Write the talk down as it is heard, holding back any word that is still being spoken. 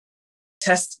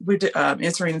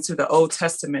entering into the Old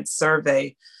Testament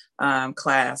survey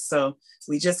class. So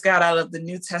we just got out of the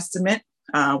New Testament,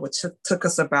 which took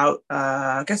us about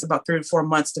 3 to 4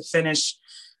 months to finish.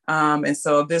 And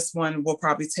so this one will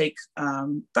probably take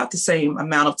about the same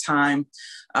amount of time,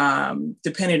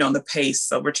 depending on the pace.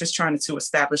 So we're just trying to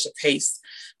establish a pace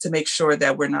to make sure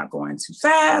that we're not going too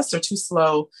fast or too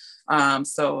slow.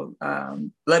 So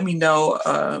let me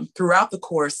know throughout the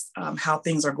course how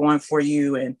things are going for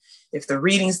you, and if the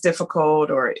reading's difficult,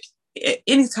 or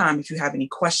anytime if you have any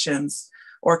questions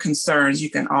or concerns, you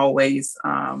can always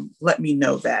let me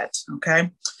know that.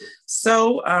 Okay.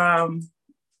 So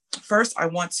first, I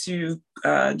want to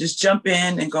just jump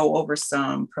in and go over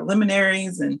some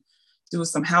preliminaries and do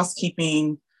some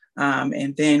housekeeping,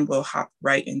 and then we'll hop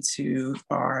right into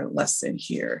our lesson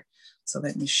here. So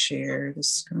let me share the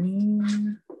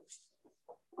screen.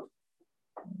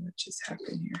 What just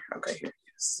happened here? Okay, here it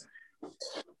is.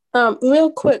 Real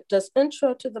quick, does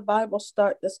Intro to the Bible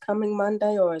start this coming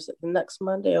Monday, or is it the next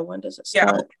Monday, or when does it start?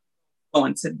 Yeah, I'll go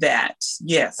into that.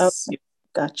 Yes. Okay.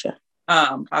 Gotcha.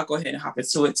 I'll go ahead and hop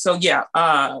into it. So yeah,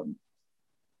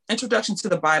 Introduction to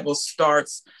the Bible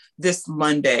starts this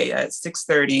Monday at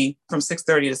 6:30, from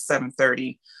 6:30 to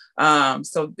 7:30.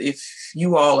 So if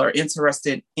you all are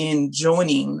interested in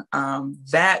joining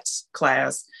that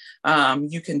class,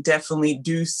 you can definitely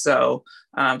do so.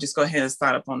 Just go ahead and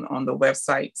sign up on the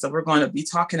website. So we're going to be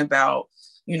talking about,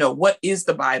 what is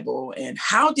the Bible, and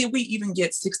how did we even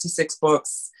get 66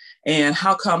 books, and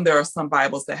how come there are some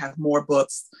Bibles that have more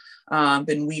books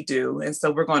than we do. And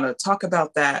so we're going to talk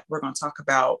about that. We're going to talk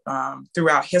about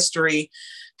throughout history,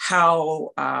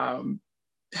 how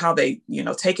they,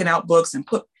 taken out books and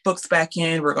put books back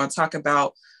in. We're going to talk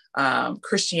about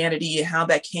Christianity and how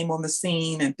that came on the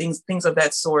scene and things of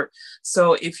that sort.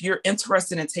 So if you're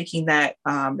interested in taking that,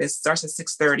 it starts at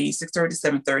 6:30 to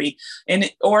 7:30.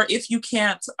 Or if you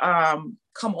can't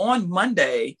come on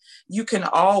Monday, you can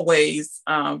always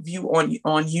view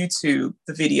on YouTube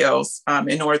the videos.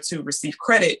 In order to receive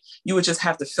credit, you would just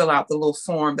have to fill out the little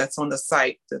form that's on the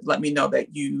site to let me know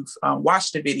that you've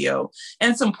watched the video,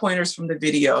 and some pointers from the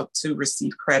video to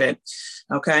receive credit.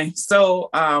 Okay, so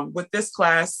with this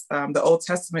class, the Old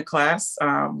Testament class,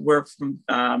 we're from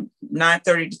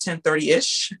 9:30 to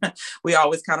 10:30-ish. We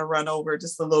always kind of run over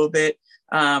just a little bit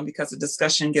because the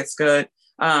discussion gets good.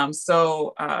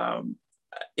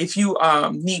 If you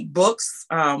need books,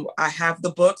 I have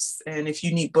the books. And if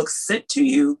you need books sent to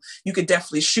you, you could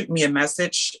definitely shoot me a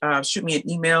message, shoot me an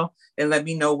email, and let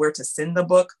me know where to send the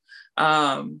book.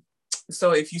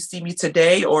 So if you see me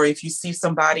today, or if you see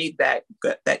somebody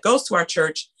that goes to our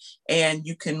church, and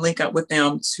you can link up with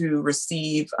them to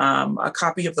receive a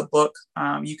copy of the book,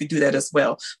 you could do that as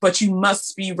well. But you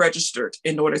must be registered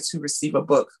in order to receive a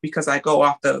book, because I go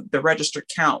off the registered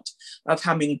count of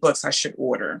how many books I should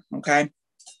order. Okay.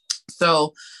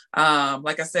 So,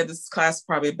 like I said, this class is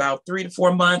probably about 3 to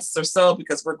 4 months or so,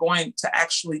 because we're going to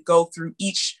actually go through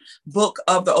each book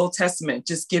of the Old Testament,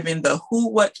 just giving the who,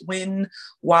 what, when,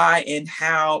 why, and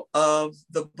how of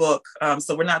the book.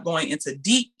 So we're not going into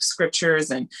deep scriptures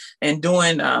and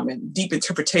doing deep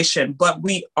interpretation, but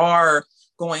we are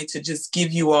going to just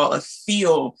give you all a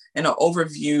feel and an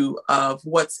overview of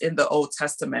what's in the Old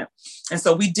Testament. And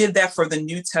so we did that for the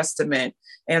New Testament.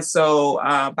 And so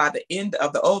by the end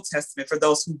of the Old Testament, for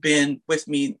those who've been with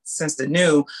me since the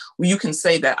New, you can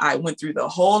say that I went through the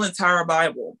whole entire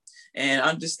Bible and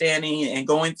understanding and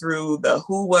going through the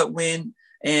who, what, when,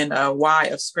 and why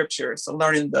of Scripture. So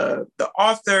learning the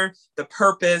author, the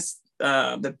purpose,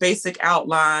 the basic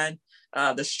outline,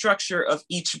 the structure of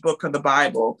each book of the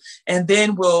Bible. And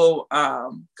then we'll,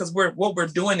 because what we're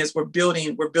doing is we're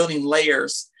building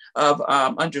layers of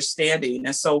understanding.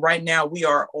 And so right now we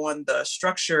are on the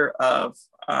structure of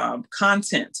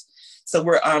content. So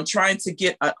we're trying to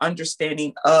get an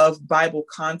understanding of Bible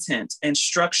content and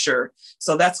structure.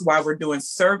 So that's why we're doing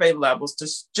survey levels,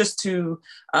 just to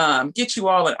get you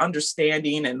all an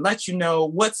understanding and let you know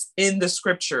what's in the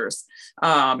scriptures.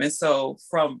 And so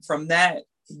from that,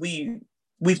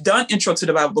 we've done Intro to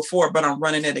the Bible before, but I'm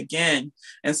running it again.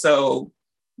 And so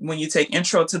when you take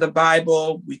Intro to the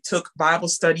Bible, we took Bible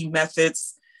study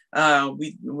methods.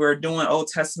 We're doing Old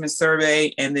Testament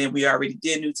survey, and then we already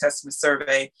did New Testament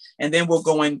survey. And then we're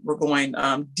going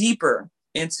deeper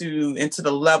into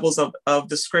the levels of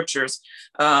the scriptures.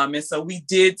 And so we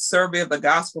did survey of the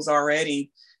Gospels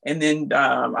already. And then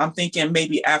I'm thinking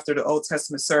maybe after the Old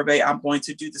Testament survey, I'm going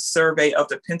to do the survey of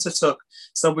the Pentateuch.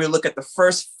 So we'll look at the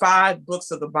first 5 books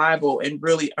of the Bible and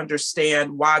really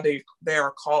understand why they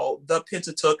are called the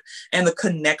Pentateuch and the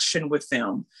connection with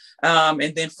them.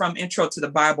 And then from Intro to the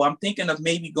Bible, I'm thinking of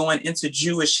maybe going into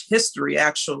Jewish history,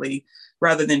 actually,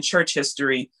 rather than church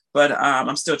history. But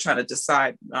I'm still trying to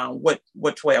decide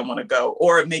which way I want to go,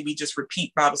 or maybe just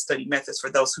repeat Bible study methods for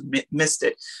those who missed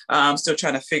it. I'm still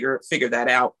trying to figure that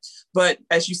out. But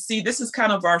as you see, this is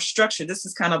kind of our structure. This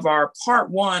is kind of our part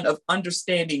 1 of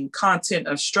understanding content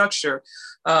of structure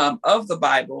of the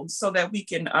Bible, so that we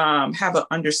can have an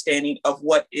understanding of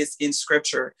what is in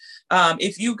Scripture.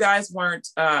 If you guys weren't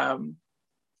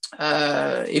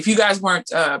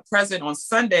present on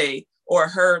Sunday, or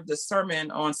heard the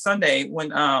sermon on Sunday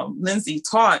when Lindsay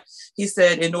taught, he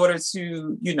said, in order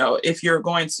to, if you're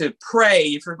going to pray,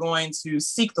 if you're going to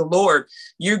seek the Lord,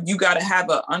 you got to have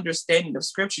an understanding of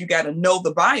Scripture. You got to know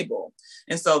the Bible.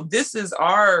 And so this is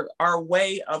our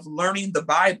way of learning the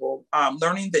Bible,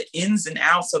 learning the ins and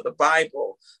outs of the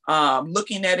Bible,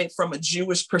 looking at it from a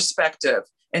Jewish perspective,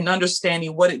 and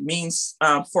understanding what it means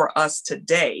for us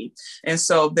today. And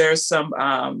so there's some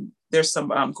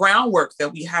groundwork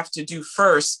that we have to do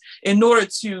first in order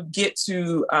to get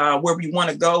to where we want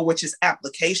to go, which is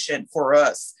application for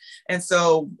us. And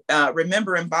so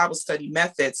remember, in Bible study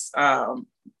methods,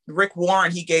 Rick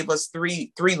Warren, he gave us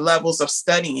three levels of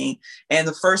studying. And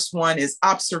the first one is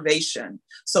observation.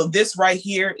 So this right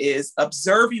here is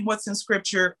observing what's in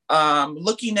Scripture,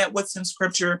 looking at what's in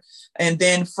Scripture. And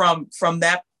then from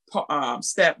that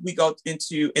step, we go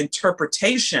into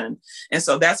interpretation. And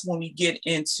so that's when we get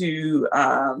into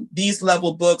these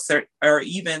level books, or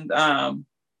even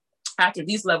after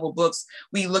these level books,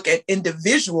 we look at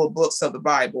individual books of the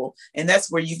Bible. And that's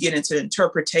where you get into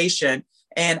interpretation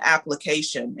and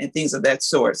application and things of that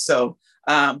sort. So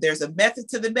there's a method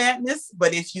to the madness,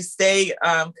 but if you stay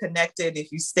connected,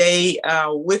 if you stay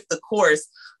with the course,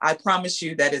 I promise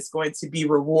you that it's going to be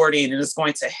rewarding, and it's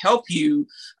going to help you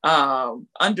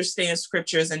understand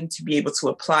Scriptures and to be able to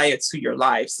apply it to your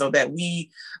life, so that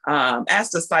we,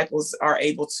 as disciples, are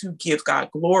able to give God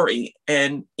glory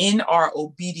and in our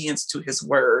obedience to His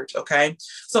word. Okay.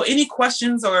 So any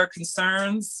questions or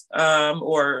concerns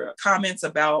or comments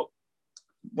about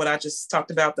what I just talked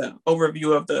about, the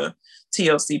overview of the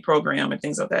TLC program and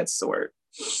things of that sort?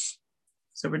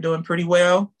 So we're doing pretty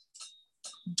well.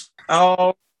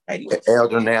 All righty.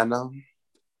 Elder Nana.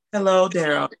 Hello,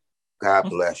 Daryl. God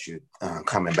bless you.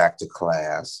 Coming back to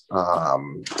class.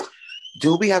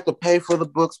 Do we have to pay for the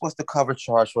books? What's the cover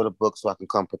charge for the books so I can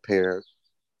come prepared?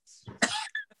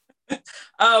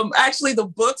 Actually, the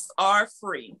books are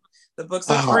free. The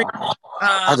books are free.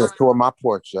 I just tore my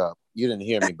porch up. You didn't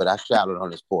hear me, but I shouted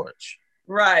on his porch.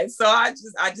 Right. So I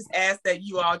just ask that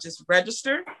you all just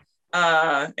register.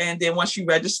 And then once you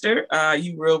register,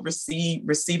 you will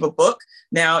receive a book.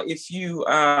 Now, if you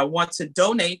want to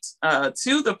donate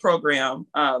to the program,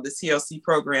 the TLC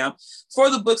program, for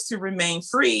the books to remain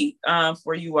free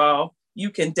for you all, you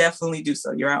can definitely do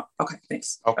so. You're out. Okay,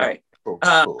 thanks. Okay. All right.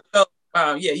 Cool. So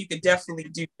yeah, you could definitely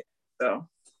do that.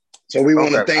 So we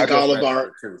want to thank all of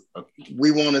our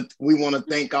we want to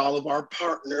thank all of our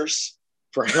partners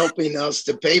for helping us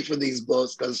to pay for these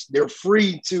books, because they're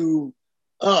free to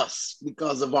us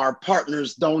because of our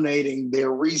partners donating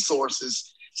their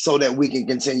resources so that we can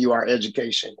continue our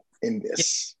education in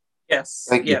this. Yes.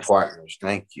 Thank you, partners.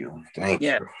 Thank you. Thank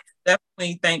you.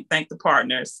 Definitely thank the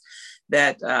partners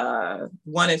that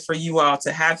wanted for you all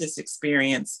to have this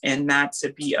experience and not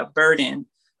to be a burden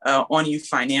on you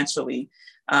financially.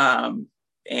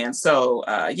 And so,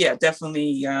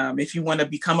 definitely, if you want to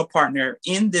become a partner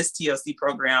in this TLC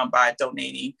program by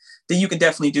donating, then you can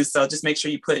definitely do so. Just make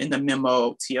sure you put in the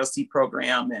memo TLC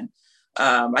program. And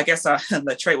I guess I'll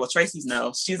let Tracy's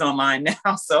know. She's online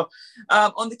now. So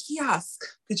on the kiosk,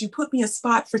 could you put me a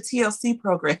spot for TLC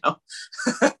program?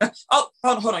 Oh,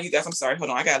 hold on, you guys. I'm sorry. Hold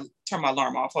on. I got to turn my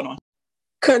alarm off. Hold on.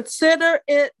 Consider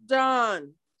it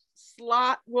done.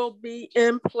 Slot will be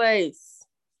in place.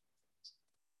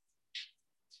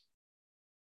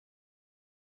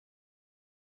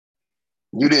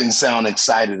 You didn't sound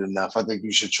excited enough. I think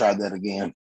you should try that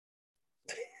again.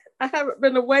 I haven't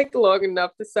been awake long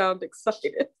enough to sound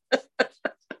excited.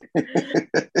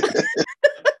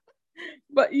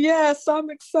 But yes, I'm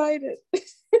excited.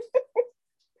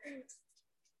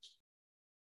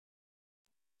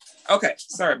 Okay,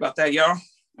 sorry about that, y'all.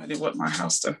 I didn't want my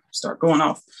house to start going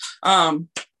off.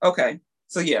 Okay,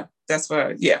 so yeah, that's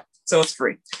why, so it's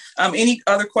free. Any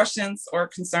other questions or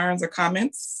concerns or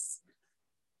comments?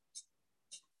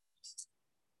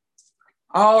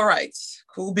 All right,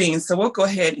 Cool beans. So we'll go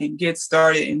ahead and get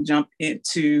started and jump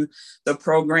into the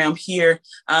program here.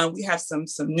 We have some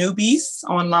newbies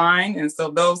online. And so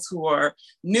those who are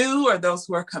new or those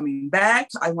who are coming back,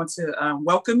 I want to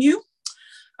welcome you.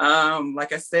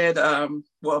 Like I said,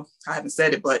 well, I haven't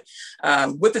said it, but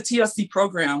with the TLC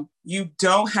program, you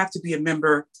don't have to be a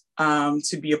member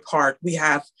to be a part. We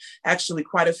have actually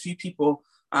quite a few people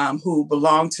who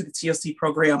belong to the TLC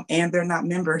program and they're not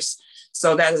members.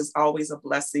 So that is always a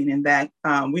blessing in that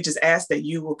we just ask that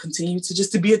you will continue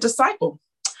to be a disciple.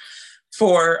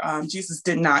 For Jesus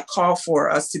did not call for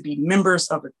us to be members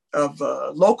of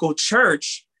a local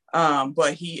church,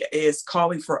 but he is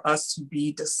calling for us to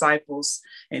be disciples.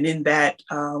 And in that,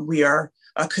 we are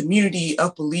a community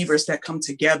of believers that come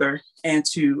together and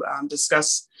to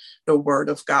discuss the word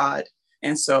of God.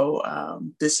 And so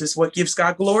this is what gives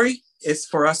God glory, is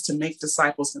for us to make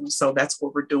disciples. And so that's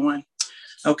what we're doing.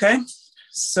 Okay.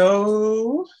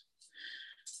 So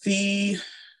since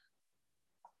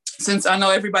I know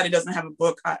everybody doesn't have a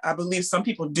book, I believe some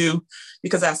people do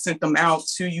because I sent them out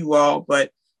to you all,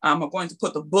 but I'm going to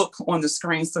put the book on the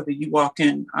screen so that you all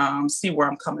can see where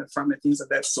I'm coming from and things of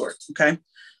that sort, okay?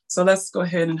 So let's go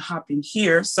ahead and hop in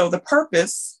here. So the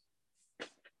purpose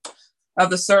of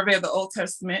the survey of the Old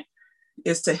Testament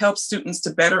is to help students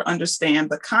to better understand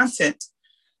the content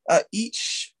of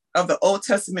each of the Old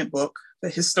Testament book, the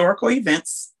historical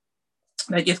events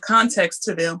that give context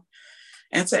to them,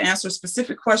 and to answer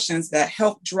specific questions that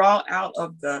help draw out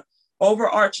of the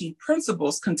overarching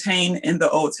principles contained in the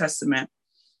Old Testament.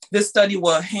 This study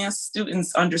will enhance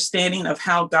students' understanding of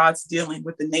how God's dealing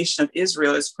with the nation of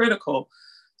Israel is critical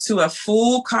to a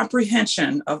full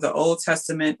comprehension of the Old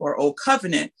Testament or Old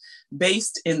Covenant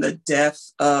based in the death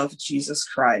of Jesus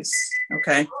Christ,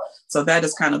 okay? So that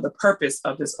is kind of the purpose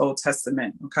of this Old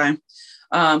Testament, okay?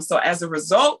 So as a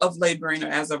result of laboring or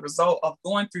as a result of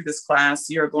going through this class,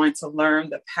 you're going to learn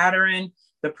the pattern,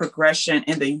 the progression,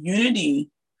 and the unity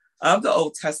of the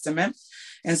Old Testament.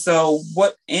 And so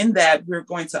what in that, we're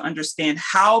going to understand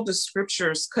how the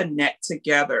scriptures connect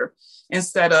together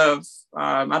instead of,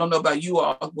 I don't know about you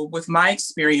all, but with my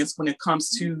experience when it comes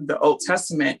to the Old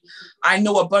Testament, I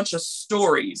know a bunch of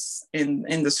stories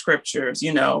in the scriptures,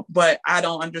 you know, but I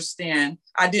didn't understand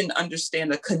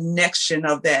the connection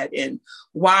of that and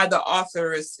why the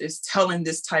author is telling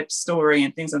this type story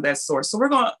and things of that sort. So we're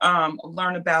going to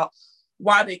learn about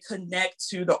why they connect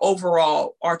to the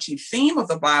overall arching theme of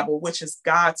the Bible, which is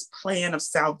God's plan of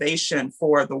salvation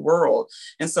for the world.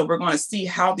 And so we're going to see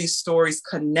how these stories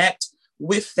connect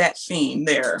with that theme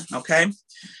there, okay?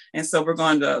 And so we're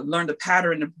going to learn the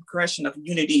pattern and progression of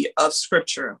unity of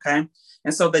scripture, okay?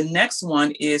 And so the next one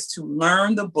is to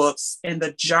learn the books and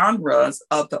the genres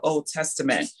of the Old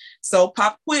Testament. So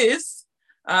pop quiz,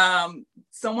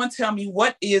 someone tell me,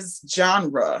 what is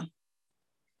genre?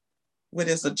 What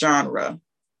is a genre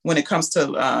when it comes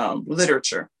to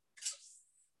literature?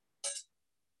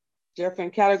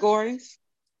 Different categories?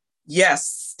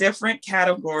 Yes, different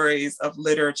categories of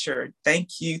literature.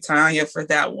 Thank you, Tanya, for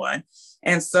that one.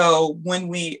 And so when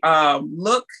we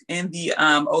look in the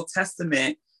Old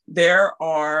Testament, there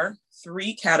are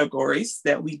 3 categories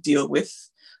that we deal with.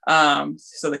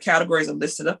 So the categories are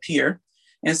listed up here.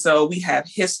 And so we have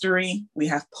history, we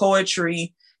have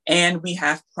poetry, and we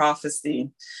have prophecy.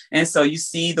 And so you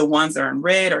see the ones that are in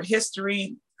red are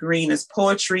history, green is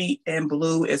poetry, and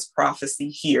blue is prophecy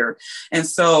here. And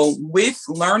so with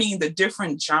learning the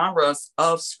different genres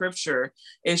of scripture,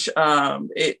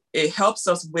 it helps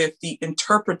us with the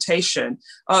interpretation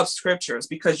of scriptures,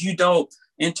 because you don't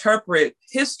interpret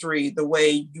history the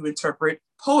way you interpret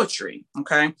poetry,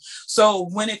 okay? So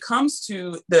when it comes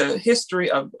to the history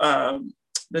of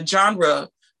the genre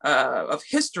of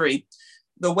history,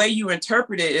 the way you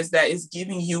interpret it is that it's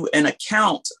giving you an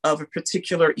account of a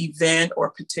particular event or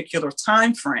particular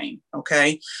time frame,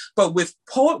 okay? But with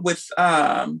poetry,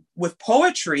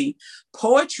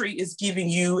 poetry is giving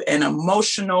you an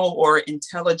emotional or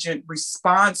intelligent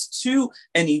response to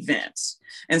an event.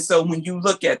 And so when you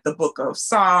look at the book of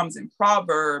Psalms and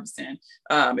Proverbs and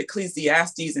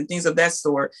Ecclesiastes and things of that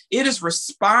sort, it is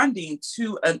responding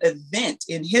to an event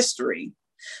in history.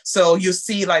 So you'll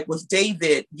see, like with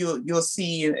David, you'll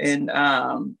see in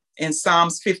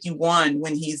Psalms 51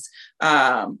 when he's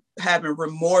having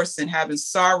remorse and having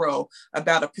sorrow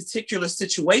about a particular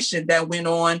situation that went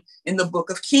on in the book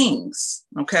of Kings.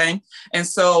 Okay, and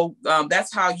so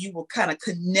that's how you will kind of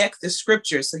connect the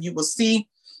scripture. So you will see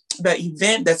the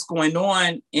event that's going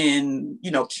on in,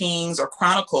 Kings or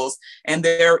Chronicles, and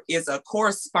there is a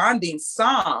corresponding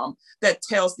psalm that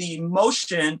tells the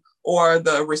emotion or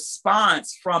the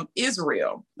response from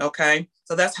Israel. Okay,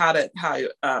 so that's how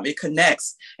it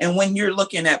connects. And when you're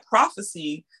looking at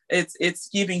prophecy, it's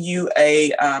giving you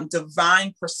a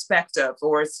divine perspective,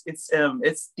 or it's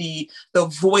the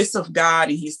voice of God,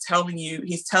 and he's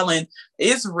telling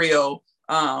Israel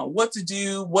what to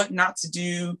do, what not to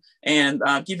do, and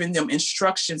giving them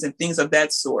instructions and things of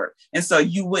that sort. And so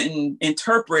you wouldn't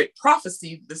interpret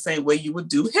prophecy the same way you would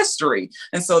do history.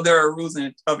 And so there are rules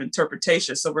of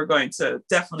interpretation. So we're going to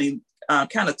definitely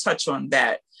kind of touch on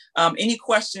that. Any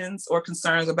questions or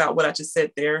concerns about what I just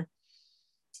said there?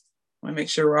 I want to make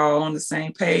sure we're all on the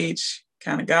same page.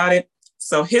 Kind of got it.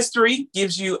 So history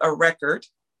gives you a record.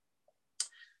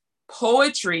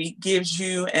 Poetry gives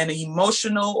you an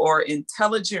emotional or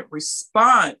intelligent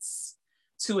response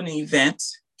to an event.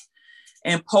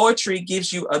 And poetry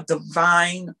gives you a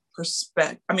divine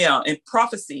perspective. And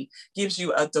prophecy gives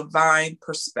you a divine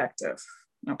perspective.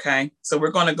 Okay, so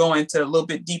we're going to go into a little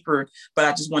bit deeper, but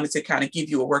I just wanted to kind of give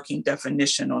you a working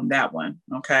definition on that one.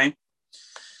 Okay.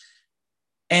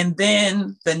 And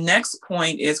then the next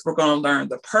point is we're going to learn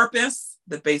the purpose,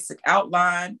 the basic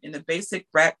outline, and the basic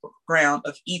background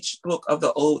of each book of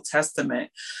the Old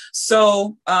Testament.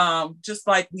 So just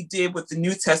like we did with the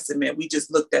New Testament, we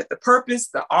just looked at the purpose,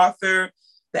 the author,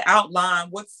 the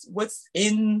outline, what's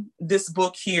in this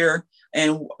book here,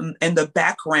 and the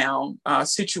background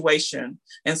situation.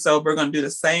 And so we're going to do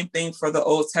the same thing for the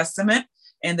Old Testament.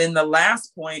 And then the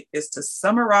last point is to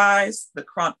summarize the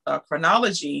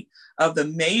chronology of the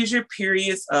major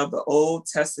periods of the Old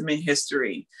Testament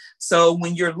history. So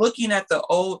when you're looking at the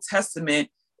Old Testament,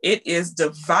 it is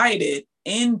divided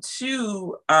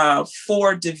into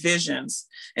 4 divisions.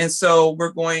 And so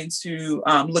we're going to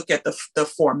look at the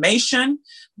formation,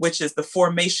 which is the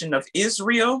formation of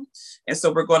Israel. And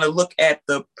so we're going to look at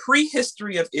the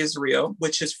prehistory of Israel,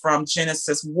 which is from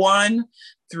Genesis 1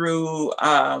 through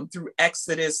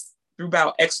Exodus, through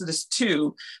about Exodus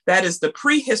 2. That is the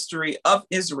prehistory of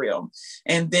Israel.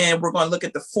 And then we're going to look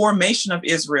at the formation of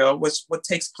Israel, which what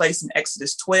takes place in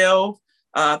Exodus 12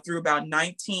 through about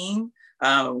 19.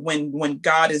 When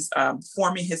God is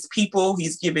forming his people,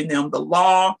 he's giving them the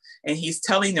law, and he's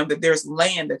telling them that there's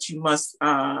land that you must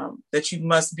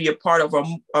be a part of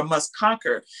or must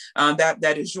conquer.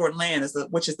 That is your land,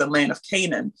 which is the land of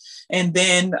Canaan. And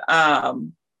then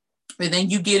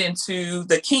you get into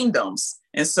the kingdoms,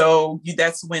 and so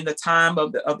that's when the time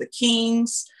of the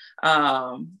kings.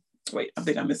 Wait, I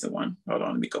think I'm missing one. Hold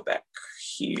on, let me go back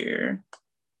here.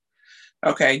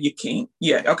 Okay, you king.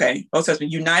 Yeah, okay. Old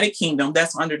Testament, United Kingdom,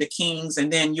 that's under the kings.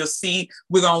 And then you'll see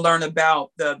we're going to learn about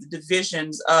the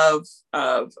divisions of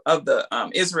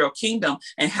the Israel kingdom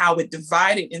and how it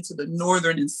divided into the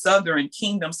northern and southern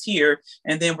kingdoms here.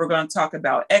 And then we're going to talk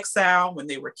about exile, when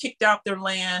they were kicked out their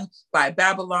land by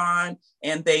Babylon,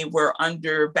 and they were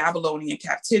under Babylonian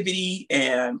captivity,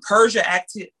 and Persia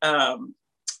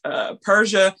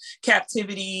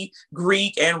captivity,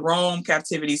 Greek and Rome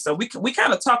captivity. So we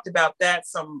kind of talked about that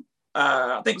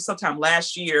I think sometime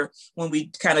last year when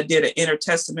we kind of did an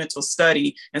intertestamental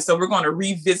study. And so we're going to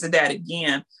revisit that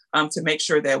again to make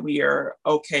sure that we are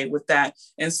okay with that.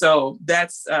 And so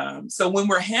that's, so when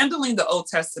we're handling the Old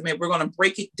Testament, we're going to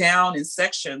break it down in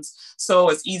sections so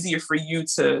it's easier for you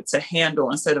to handle,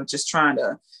 instead of just trying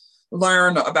to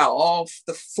learn about all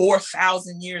the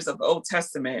 4,000 years of the Old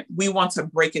Testament. We want to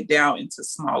break it down into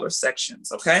smaller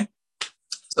sections. Okay.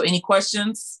 So any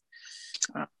questions?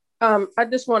 I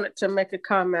just wanted to make a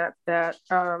comment that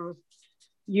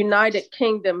United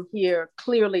Kingdom here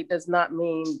clearly does not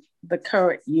mean the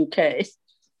current UK.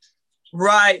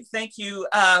 Right. Thank you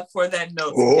for that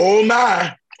note. Oh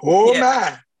my. Oh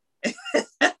my.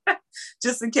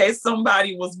 Just in case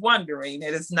somebody was wondering,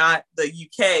 it is not the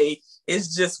UK.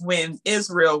 It's just when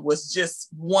Israel was just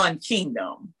one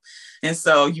kingdom. And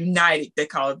so united, they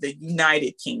call it the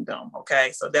United Kingdom.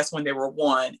 Okay. So that's when they were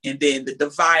one. And then the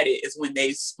divided is when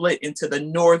they split into the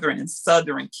northern and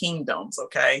southern kingdoms.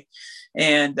 Okay.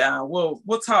 And we'll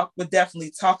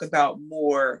definitely talk about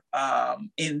more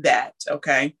in that.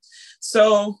 Okay.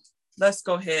 So let's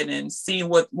go ahead and see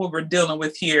what we're dealing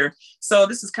with here. So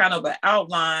this is kind of an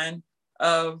outline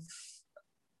of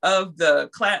the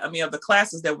class, of the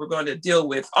classes that we're going to deal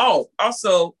with. Oh,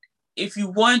 also, if you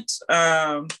want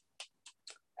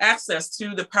access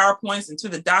to the PowerPoints and to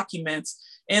the documents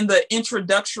in the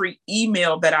introductory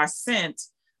email that I sent,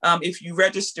 if you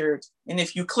registered, and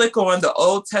if you click on the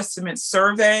Old Testament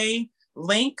survey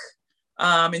link,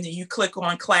 and then you click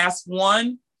on class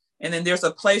 1, And then there's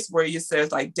a place where it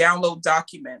says like download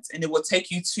documents, and it will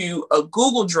take you to a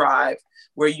Google Drive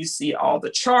where you see all the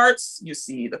charts, you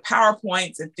see the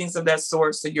PowerPoints and things of that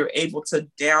sort. So you're able to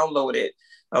download it.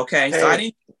 Okay. Hey, so I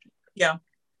didn't, yeah.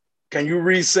 Can you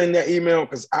resend that email?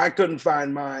 Because I couldn't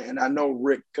find mine, and I know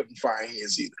Rick couldn't find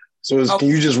his either. So Okay. Can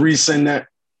you just resend that?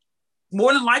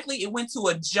 More than likely it went to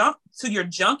your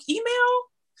junk email.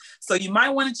 So you might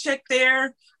want to check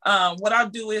there. What I'll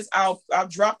do is I'll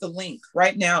drop the link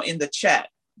right now in the chat.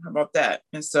 How about that?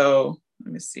 And so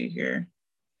let me see here.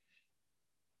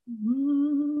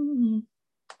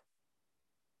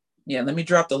 Yeah, let me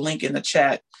drop the link in the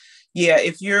chat. Yeah,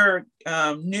 if you're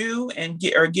new and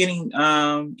getting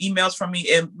emails from me,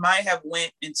 it might have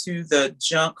went into the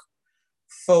junk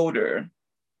folder.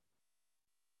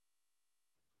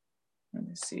 Let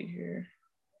me see here.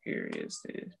 Here is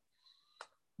it.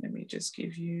 Let me just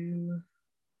give you,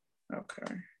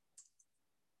 okay.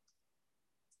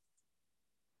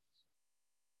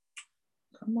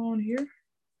 Come on here.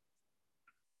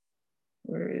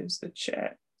 Where is the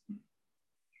chat?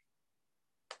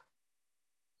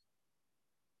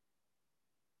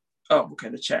 Oh, okay,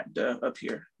 the chat up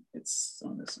here. It's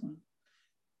on this one.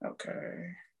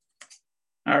 Okay.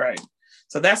 All right.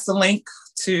 So that's the link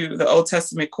to the Old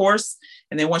Testament course.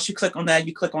 And then once you click on that,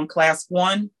 you click on class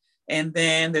 1. And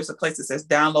then there's a place that says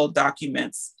download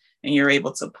documents. And you're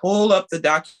able to pull up the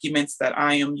documents that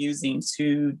I am using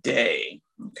today.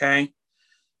 Okay.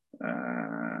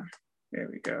 There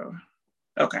we go.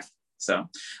 Okay. So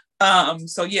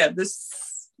yeah,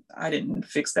 I didn't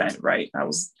fix that right. I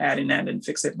was adding that and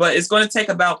fix it, but it's going to take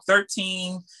about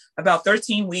 13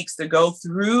 weeks to go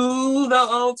through the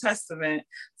Old Testament.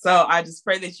 So I just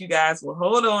pray that you guys will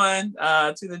hold on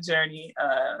to the journey.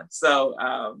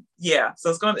 Yeah, so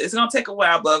it's going to take a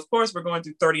while, but of course we're going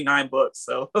through 39 books.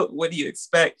 So what do you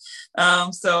expect?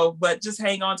 But just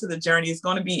hang on to the journey. It's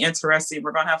going to be interesting.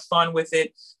 We're going to have fun with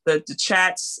it. The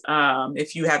chats,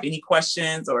 if you have any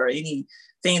questions or anything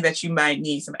that you might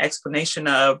need some explanation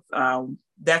of,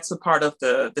 that's a part of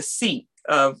the C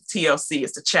of TLC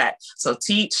is the chat. So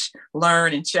teach,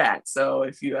 learn, and chat. So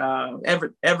if you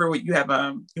ever you have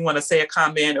you want to say a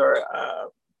comment or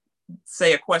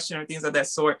say a question or things of that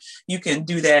sort, you can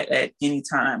do that at any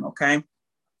time. Okay.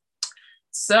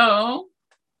 So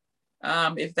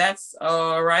if that's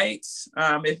all right,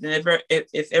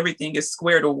 if everything is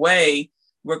squared away,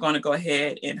 we're going to go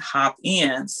ahead and hop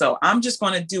in. So I'm just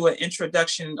going to do an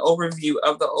introduction overview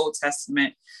of the Old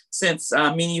Testament, since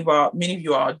many of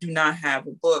you all do not have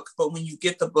a book. But when you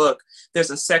get the book, there's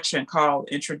a section called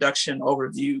Introduction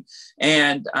Overview,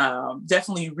 and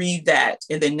definitely read that.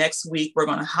 And then next week, we're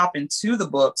going to hop into the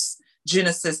books,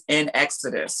 Genesis and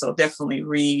Exodus. So definitely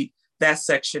read that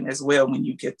section as well when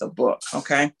you get the book.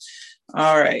 Okay.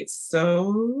 All right.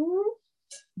 So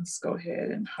let's go ahead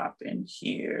and hop in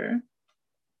here.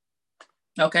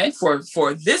 Okay, for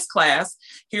this class,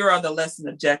 here are the lesson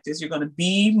objectives. You're going to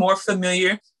be more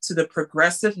familiar to the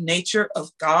progressive nature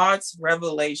of God's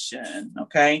revelation.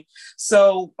 Okay,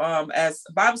 so as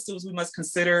Bible students, we must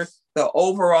consider the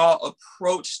overall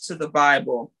approach to the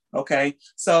Bible. Okay,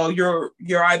 so you're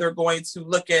either going to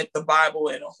look at the Bible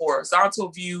in a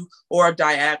horizontal view or a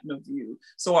diagonal view.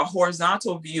 So a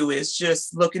horizontal view is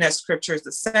just looking at scriptures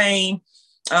the same.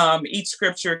 Each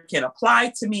scripture can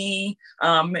apply to me.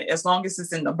 As long as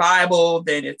it's in the Bible,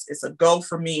 then it's a go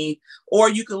for me. Or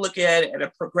you can look at it at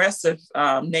a progressive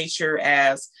nature,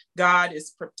 as God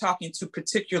is talking to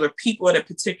particular people at a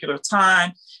particular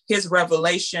time. His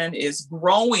revelation is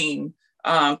growing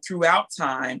throughout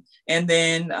time. And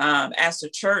then as the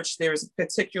church, there's a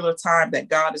particular time that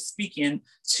God is speaking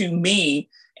to me.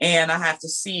 And I have to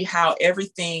see how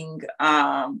everything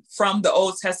from the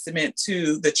Old Testament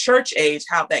to the church age,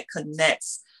 how that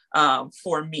connects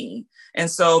for me. And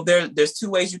so there's two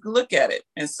ways you can look at it.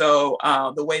 And so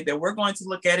the way that we're going to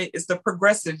look at it is the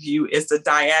progressive view, is the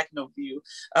diagonal view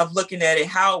of looking at it,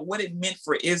 what it meant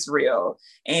for Israel.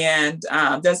 And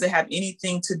does it have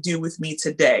anything to do with me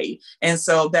today? And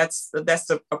so that's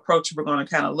the approach we're going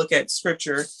to kind of look at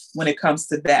scripture when it comes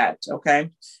to that. Okay.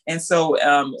 And so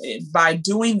by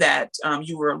doing that,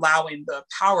 you are allowing the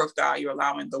power of God, you're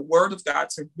allowing the word of God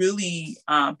to really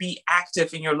be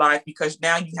active in your life, because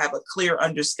now you have a clear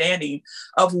understanding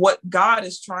of what God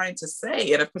is trying to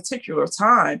say at a particular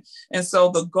time. And so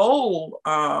the goal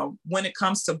when it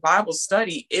comes to Bible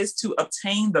study is to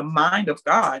obtain the mind of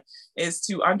God, is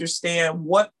to understand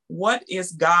what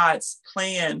is God's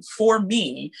plan for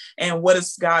me, and what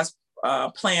is God's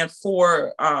plan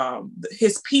for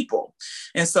his people.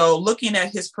 And so looking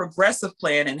at his progressive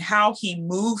plan and how he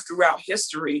moved throughout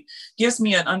history gives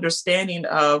me an understanding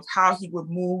of how he would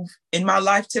move in my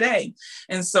life today.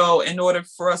 And so in order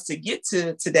for us to get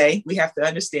to today, we have to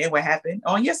understand what happened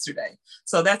on yesterday.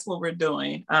 So that's what we're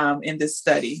doing in this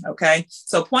study. Okay.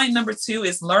 So point number 2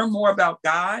 is learn more about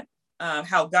God,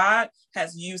 how God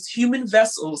has used human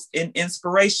vessels in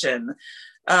inspiration.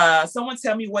 Someone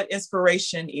tell me what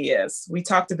inspiration is. We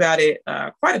talked about it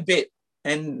quite a bit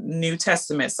in New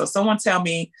Testament. So someone tell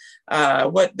me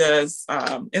what does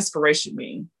inspiration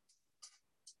mean?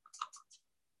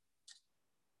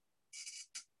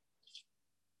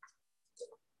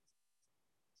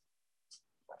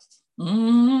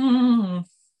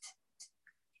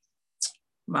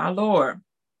 My Lord.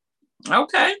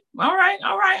 Okay. All right.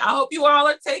 I hope you all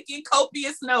are taking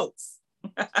copious notes.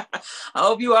 I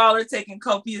hope you all are taking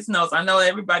copious notes. I know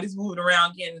everybody's moving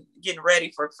around getting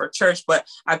ready for church, but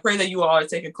I pray that you all are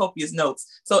taking copious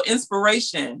notes. So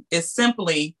inspiration is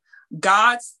simply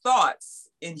God's thoughts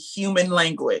in human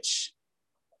language.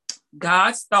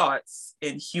 God's thoughts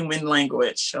in human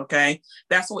language. Okay.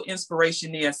 That's what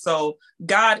inspiration is. So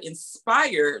God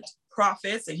inspired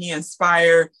prophets, and he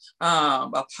inspired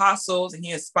apostles, and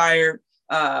he inspired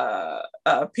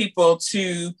people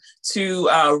to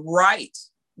write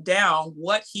down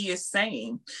what he is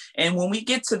saying. And when we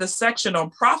get to the section on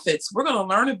prophets, we're going to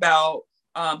learn about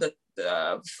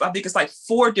I think it's like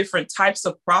 4 different types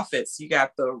of prophets. You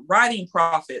got the writing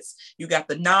prophets, you got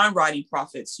the non-writing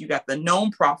prophets, you got the known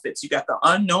prophets, you got the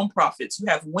unknown prophets, you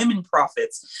have women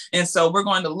prophets. And so we're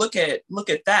going to look at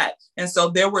that. And so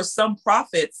there were some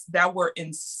prophets that were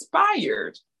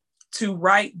inspired to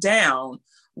write down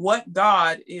what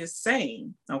God is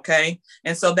saying. Okay.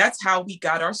 And so that's how we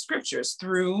got our scriptures,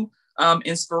 through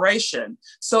inspiration.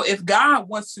 So if God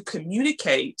wants to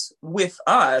communicate with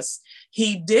us,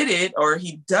 he did it, or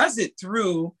he does it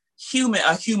through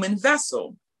a human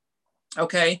vessel.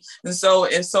 Okay. And so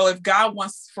if God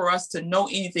wants for us to know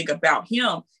anything about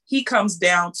him, he comes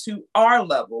down to our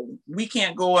level. We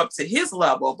can't go up to his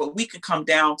level, but we can come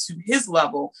down to his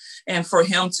level, and for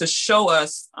him to show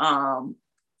us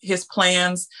his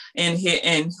plans and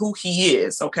who he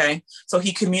is. Okay. So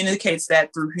he communicates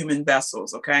that through human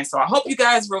vessels. Okay. So I hope you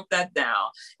guys wrote that down.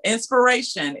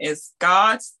 Inspiration is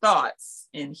God's thoughts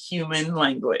in human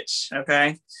language.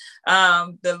 Okay.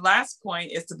 The last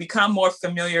point is to become more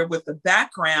familiar with the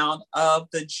background of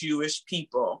the Jewish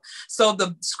people. So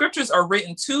the scriptures are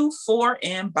written to, for,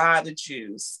 and by the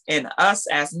Jews. And us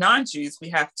as non-Jews, we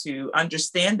have to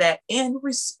understand that and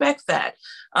respect that.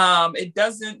 It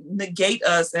doesn't negate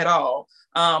us at all.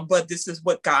 But this is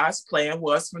what God's plan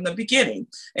was from the beginning.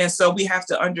 And so we have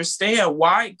to understand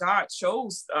why God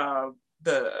chose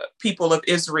the people of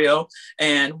Israel,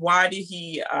 and why did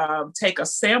he take a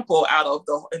sample out of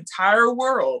the entire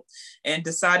world and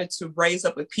decided to raise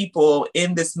up a people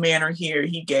in this manner here.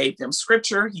 He gave them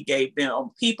scripture, he gave them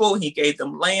people, he gave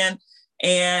them land.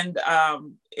 And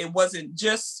it wasn't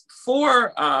just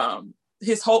for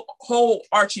his whole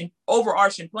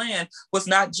overarching plan was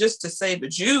not just to save the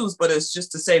Jews, but it's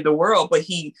just to save the world. But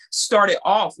he started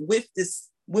off with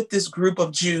this group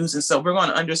of Jews. And so we're going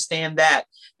to understand that,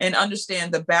 and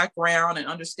understand the background, and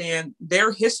understand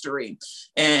their history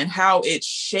and how it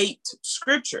shaped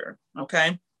scripture.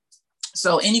 Okay.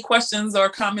 So any questions or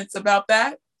comments about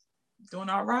that? Doing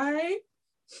all right?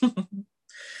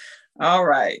 All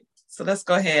right. So let's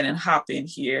go ahead and hop in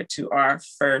here to our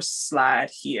first slide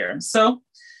here. So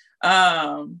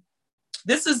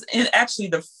this is actually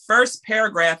the first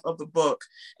paragraph of the book.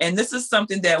 And this is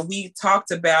something that we talked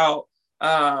about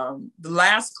the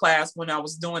last class when I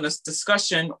was doing a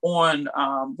discussion on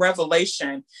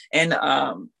Revelation, and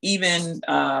even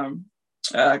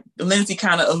Lindsay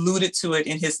kind of alluded to it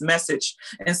in his message,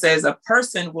 and says a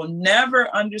person will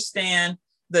never understand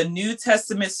the New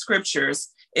Testament scriptures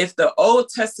if the Old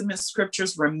Testament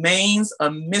scriptures remains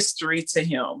a mystery to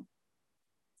him.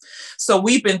 So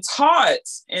we've been taught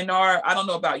I don't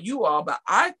know about you all, but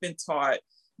I've been taught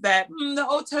that the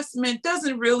Old Testament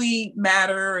doesn't really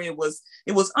matter. It was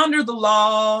under the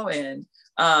law, and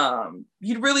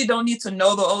you really don't need to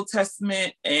know the Old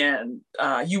Testament, and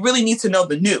you really need to know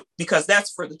the New, because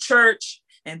that's for the church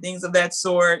and things of that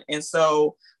sort. And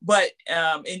so, but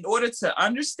in order to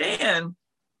understand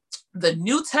the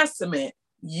New Testament,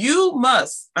 you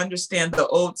must understand the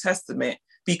Old Testament,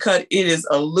 because it is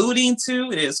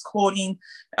it is quoting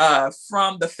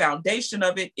from the foundation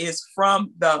of it is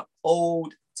from the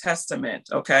Old Testament.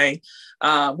 Okay.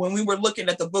 When we were looking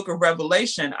at the book of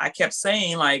Revelation, I kept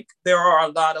saying, like, there are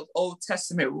a lot of Old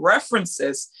Testament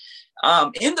references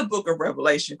in the book of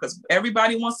Revelation, because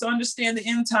everybody wants to understand the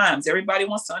end times. Everybody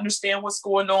wants to understand what's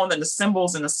going on and the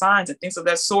symbols and the signs and things of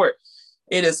that sort.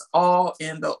 It is all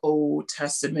in the Old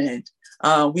Testament.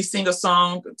 We sing a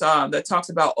song that talks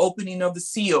about opening of the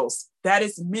seals. That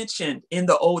is mentioned in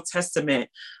the Old Testament.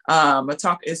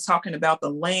 It's talking about the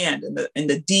land and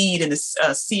the deed and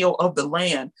the seal of the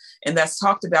land. And that's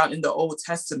talked about in the Old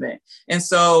Testament. And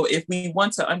so if we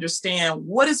want to understand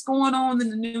what is going on in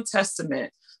the New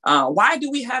Testament, why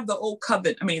do we have the old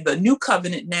covenant? I mean, the new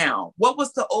covenant now? What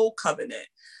was the old covenant?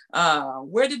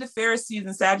 Where did the Pharisees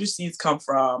and Sadducees come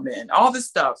from? And all this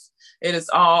stuff. It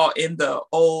is all in the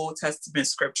Old Testament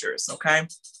scriptures. Okay.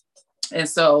 And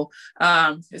so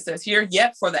it says here,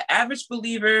 yet for the average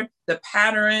believer, the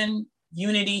pattern,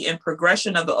 unity, and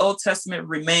progression of the Old Testament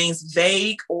remains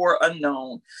vague or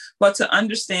unknown. But to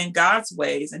understand God's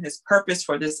ways and his purpose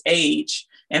for this age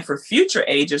and for future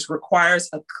ages requires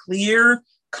a clear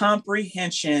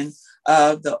comprehension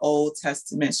of the Old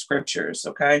Testament scriptures.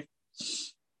 Okay.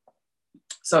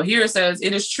 So here it says,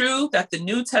 it is true that the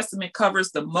New Testament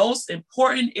covers the most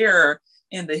important era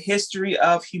in the history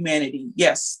of humanity.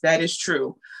 Yes, that is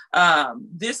true.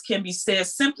 This can be said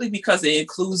simply because it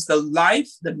includes the life,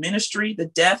 the ministry, the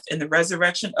death, and the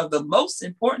resurrection of the most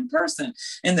important person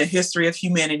in the history of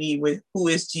humanity, who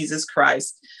is Jesus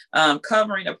Christ,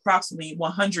 covering approximately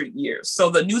 100 years. So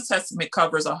the New Testament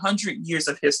covers 100 years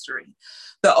of history.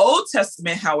 The Old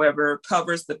Testament, however,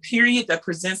 covers the period that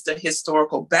presents the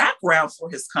historical background for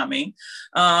his coming,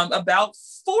 about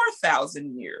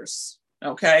 4,000 years.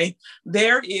 Okay,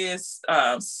 there is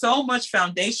so much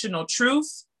foundational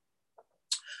truth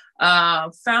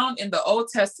found in the Old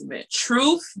Testament,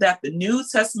 truth that the New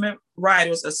Testament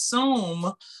writers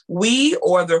assume we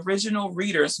or the original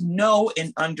readers know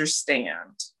and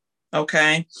understand.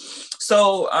 Okay,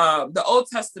 so the Old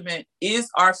Testament is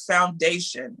our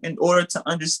foundation in order to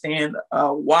understand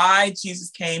why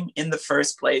Jesus came in the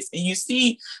first place. And you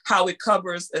see how it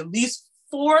covers at least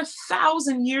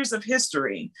 4,000 years of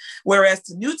history, whereas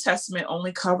the New Testament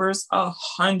only covers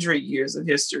 100 years of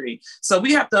history. So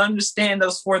we have to understand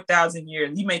those 4,000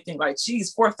 years. You may think like,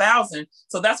 geez, 4,000.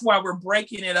 So that's why we're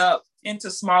breaking it up into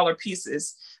smaller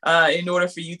pieces in order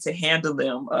for you to handle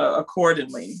them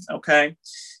accordingly. Okay.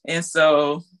 And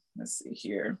so let's see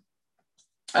here.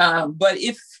 But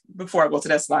before I go to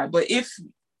that slide, but if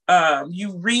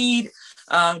you read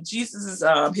Jesus's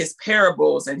his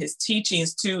parables and his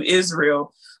teachings to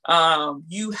Israel,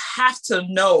 you have to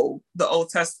know the Old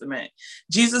Testament.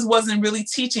 Jesus wasn't really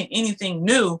teaching anything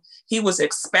new. He was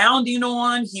expounding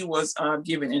on, he was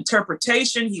giving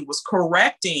interpretation, he was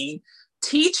correcting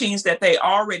teachings that they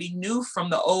already knew from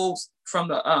the old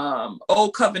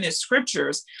covenant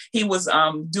scriptures. He was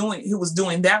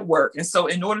doing that work. And so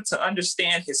in order to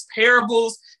understand his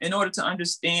parables, in order to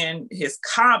understand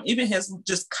even his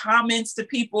just comments to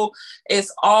people,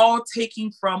 it's all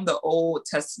taken from the Old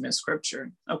Testament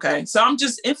scripture. Okay, so I'm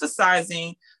just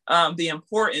emphasizing the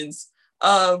importance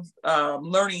of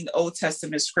learning the Old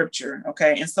Testament scripture.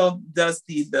 Okay, and so does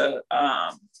the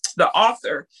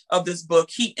author of this book.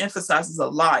 He emphasizes a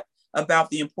lot about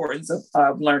the importance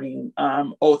of learning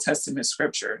Old Testament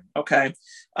scripture. Okay.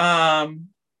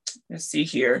 Let's see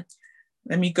here.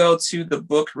 Let me go to the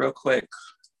book real quick.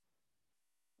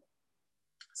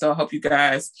 So I hope you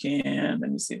guys can, let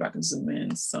me see if I can zoom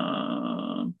in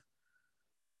some.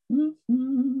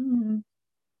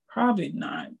 Probably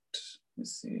not.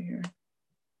 Let's see here.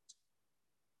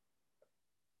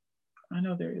 I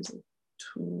know there is a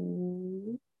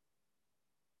tool.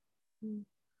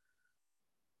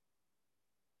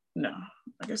 No,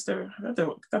 I guess I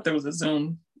thought there was a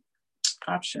Zoom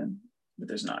option, but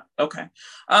there's not. Okay.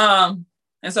 And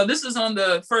so this is on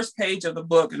the first page of the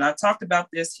book, and I talked about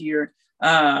this here.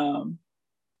 And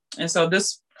so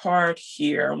this part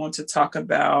here, I want to talk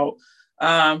about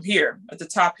here at the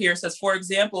top here. It says, for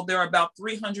example, there are about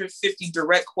 350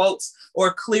 direct quotes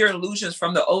or clear allusions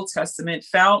from the Old Testament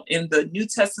found in the New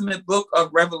Testament book of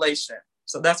Revelation.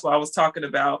 So that's what I was talking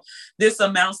about. This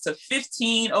amounts to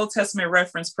 15 Old Testament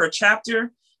reference per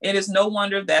chapter. It is no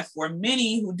wonder that for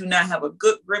many who do not have a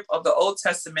good grip of the Old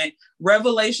Testament,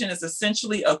 Revelation is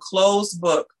essentially a closed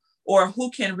book, or who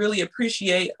can really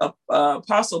appreciate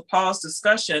Apostle Paul's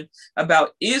discussion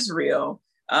about Israel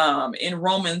in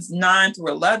Romans 9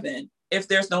 through 11 if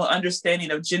there's no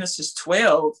understanding of Genesis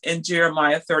 12 and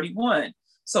Jeremiah 31.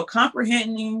 So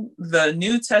comprehending the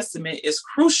New Testament is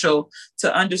crucial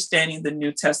to understanding the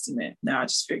New Testament. Now I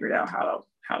just figured out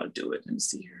how to do it. Let me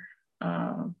see here.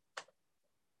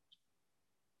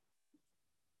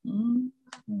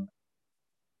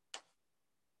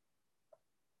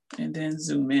 And then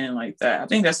zoom in like that. I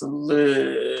think that's a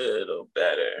little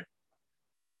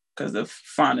because the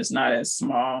font is not as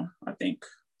small, I think.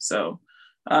 So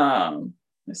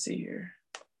let's see here.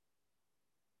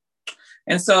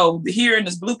 And so here in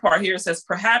this blue part here, it says,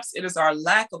 perhaps it is our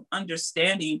lack of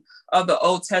understanding of the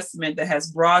Old Testament that has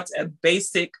brought a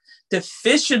basic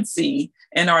deficiency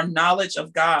in our knowledge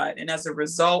of God, and as a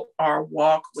result, our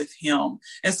walk with him.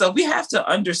 And so we have to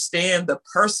understand the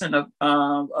person of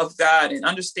God and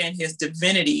understand his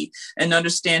divinity and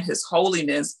understand his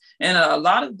holiness. And a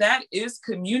lot of that is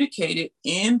communicated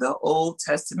in the Old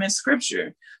Testament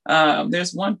scripture.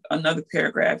 There's another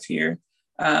paragraph here.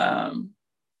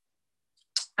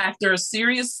 After a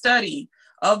serious study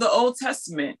of the Old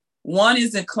Testament, one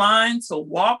is inclined to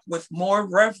walk with more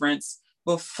reverence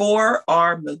before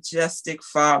our majestic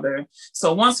Father.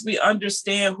 So once we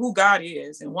understand who God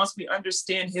is, and once we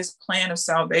understand his plan of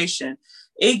salvation,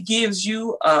 it gives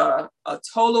you a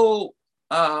total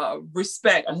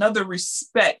respect, another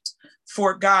respect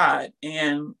for God,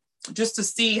 and just to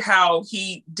see how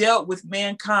he dealt with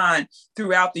mankind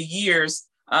throughout the years.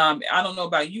 I don't know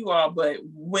about you all, but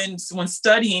when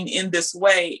studying in this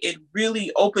way, it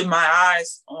really opened my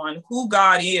eyes on who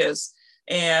God is,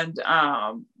 and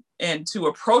to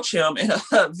approach him in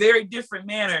a very different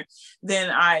manner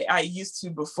than I used to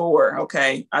before.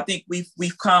 Okay, I think we've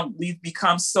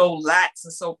become so lax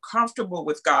and so comfortable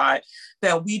with God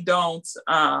that we don't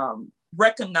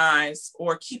recognize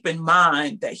or keep in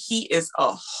mind that he is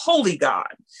a holy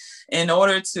God. In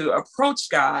order to approach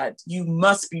God, you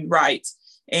must be right.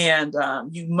 And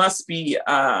you must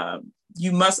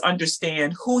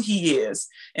understand who he is.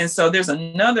 And so there's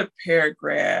another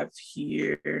paragraph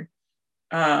here.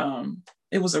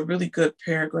 It was a really good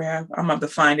paragraph. I'm going to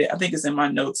find it. I think it's in my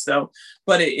notes though,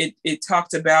 but it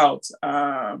talked about,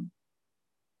 okay,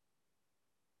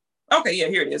 yeah,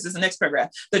 here it is. It's the next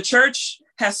paragraph. The church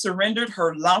has surrendered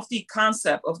her lofty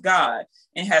concept of God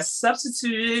and has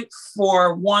substituted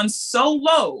for one so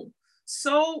low,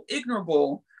 so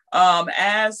ignorable,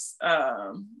 as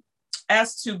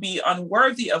to be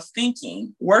unworthy of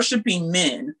thinking, worshiping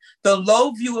men. The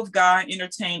low view of God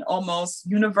entertained almost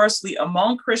universally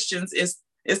among Christians is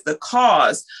the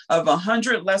cause of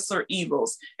 100 lesser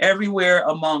evils everywhere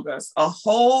among us. A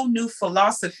whole new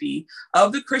philosophy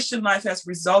of the Christian life has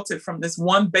resulted from this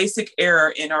one basic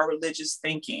error in our religious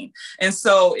thinking. And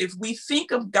so if we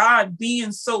think of God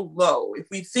being so low, if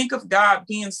we think of God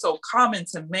being so common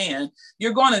to man,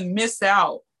 you're going to miss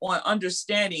out on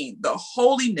understanding the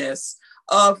holiness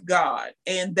of God.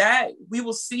 And that we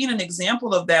will see an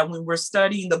example of that when we're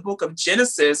studying the book of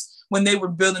Genesis, when they were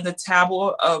building the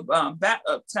Tower of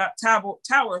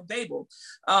Babel,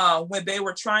 when they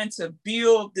were trying to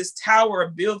build this tower,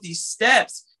 build these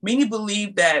steps. Many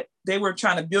believe that they were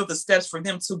trying to build the steps for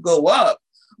them to go up.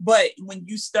 But when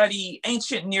you study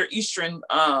ancient Near Eastern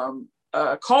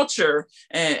culture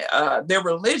and their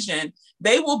religion,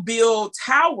 they will build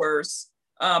towers.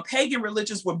 Pagan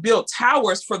religions would build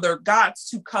towers for their gods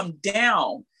to come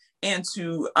down and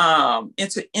to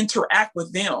interact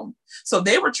with them. So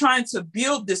they were trying to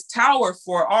build this tower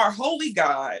for our holy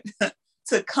God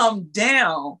to come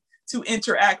down to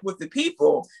interact with the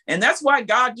people. And that's why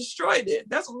God destroyed it.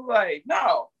 That's like,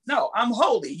 no, I'm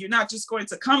holy. You're not just going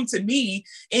to come to me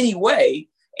anyway.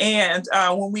 And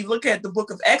when we look at the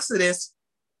book of Exodus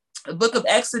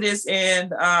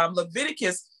and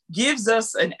Leviticus gives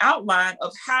us an outline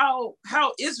of how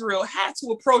Israel had to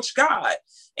approach God.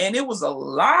 And it was a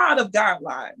lot of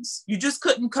guidelines. You just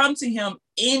couldn't come to him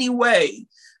anyway.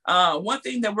 One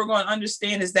thing that we're going to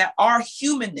understand is that our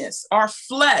humanness, our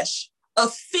flesh,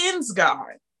 offends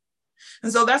God.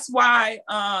 And so that's why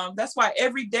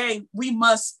every day we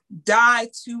must die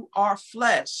to our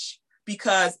flesh,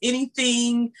 because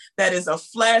anything that is of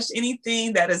flesh,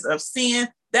 anything that is of sin,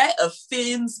 that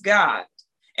offends God.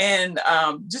 And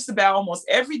just about almost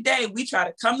every day, we try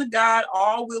to come to God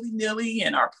all willy-nilly,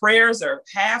 and our prayers are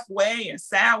halfway and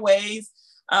sideways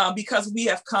because we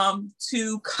have come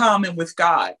to common with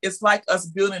God. It's like us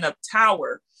building a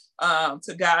tower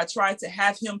to God, trying to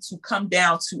have him to come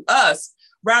down to us,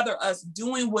 rather us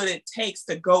doing what it takes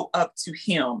to go up to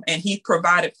him. And he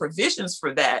provided provisions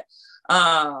for that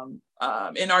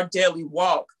in our daily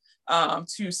walk.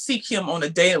 To seek him on a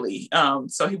daily.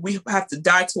 So we have to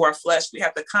die to our flesh. We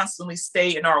have to constantly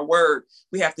stay in our word.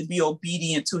 We have to be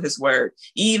obedient to his word.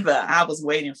 Eva, I was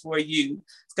waiting for you.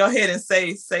 Go ahead and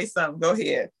say something. Go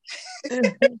ahead.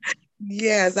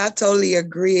 Yes, I totally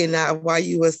agree. And while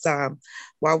you was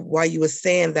while you were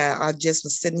saying that, I just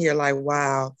was sitting here like,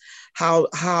 wow,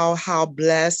 how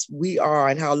blessed we are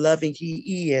and how loving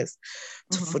he is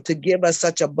to give us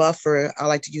such a buffer. I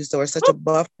like to use the word such a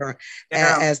buffer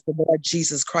as the Lord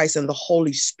Jesus Christ and the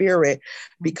Holy Spirit,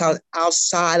 because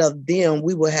outside of them,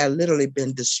 we would have literally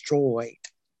been destroyed.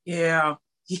 Yeah.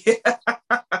 Yeah.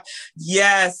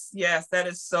 Yes, that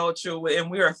is so true.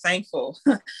 And we are thankful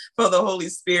for the Holy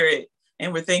Spirit.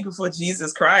 And we're thankful for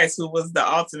Jesus Christ, who was the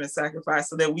ultimate sacrifice,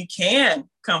 so that we can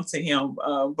come to him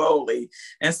boldly.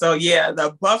 And so, yeah,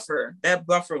 that buffer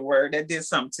word, that did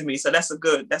something to me. So that's a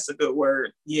good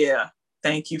word. Yeah.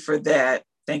 Thank you for that.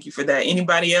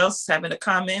 Anybody else having a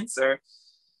comments, or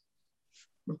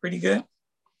we're pretty good?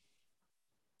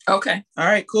 Okay. All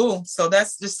right, cool. So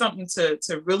that's just something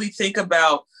to really think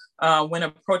about when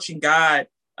approaching God.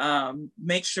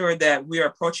 Make sure that we are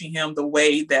approaching him the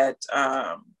way that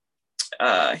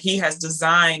he has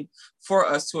designed for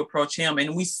us to approach him.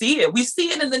 And we see it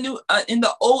in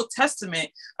the Old Testament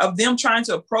of them trying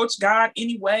to approach God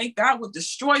anyway. God would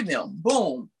destroy them.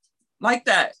 Boom. Like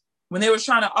that. When they were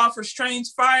trying to offer strange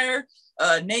fire,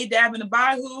 Nadab and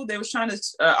Abihu, they were trying to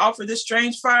offer this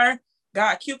strange fire.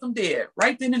 God killed them dead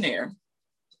right then and there.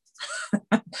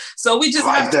 So we just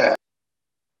like that.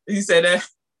 You said that?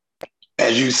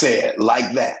 As you said,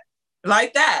 like that.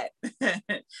 Like that.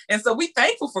 And so we're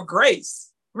thankful for grace.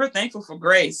 We're thankful for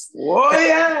grace. Oh,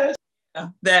 yes.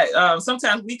 That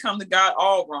sometimes we come to God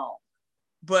all wrong,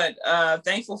 but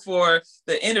thankful for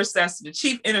the intercessor, the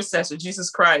chief intercessor, Jesus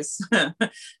Christ.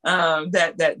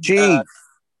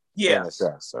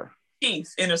 Intercessor. Chief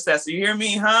intercessor. You hear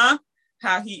me, huh?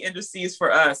 How he intercedes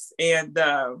for us. And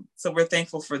so we're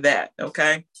thankful for that.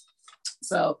 Okay.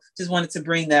 So just wanted to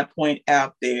bring that point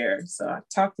out there. So I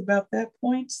talked about that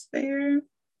point there.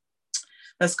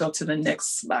 Let's go to the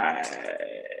next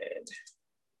slide.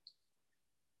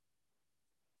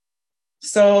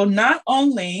 So not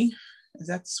only, is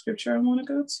that the scripture I want to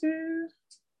go to?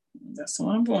 That's the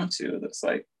one I'm going to, it looks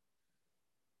like.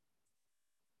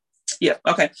 Yeah,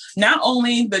 okay. Not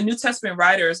only the New Testament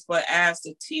writers, but as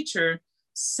the teacher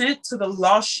sent to the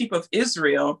lost sheep of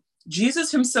Israel, Jesus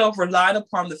himself relied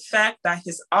upon the fact that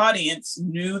his audience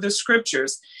knew the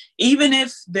scriptures, even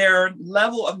if their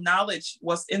level of knowledge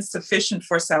was insufficient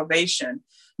for salvation.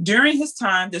 During his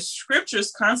time, the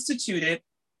scriptures constituted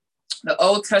the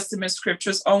Old Testament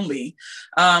scriptures only.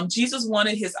 Jesus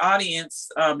wanted his audience,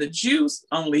 the Jews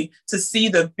only, to see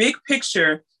the big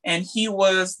picture, and he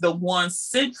was the one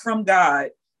sent from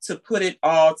God to put it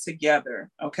all together.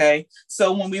 Okay.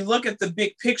 So when we look at the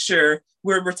big picture,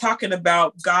 we're talking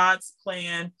about God's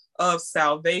plan of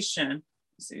salvation.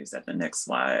 Let's see, is that the next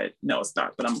slide? No, it's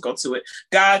not, but I'm gonna go to it.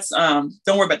 God's, don't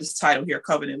worry about this title here,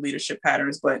 Covenant Leadership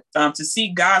Patterns, but to see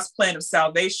God's plan of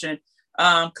salvation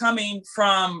coming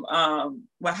from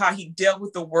how he dealt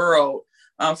with the world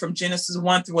from Genesis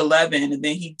 1 through 11, and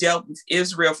then he dealt with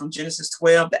Israel from Genesis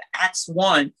 12 to Acts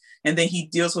 1, and then he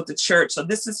deals with the church. So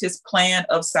this is his plan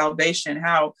of salvation,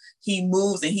 how he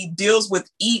moves, and he deals with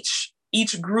each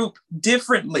group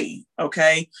differently.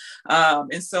 Okay.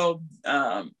 And so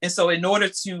in order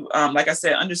to, like I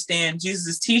said, understand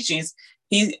Jesus' teachings,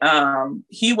 he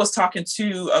was talking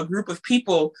to a group of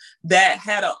people that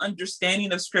had an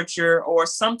understanding of scripture, or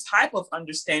some type of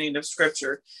understanding of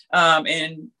scripture.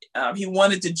 And he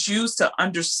wanted the Jews to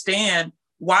understand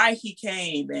why he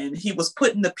came, and he was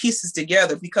putting the pieces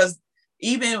together, because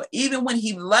even when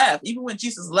he left, even when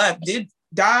Jesus left,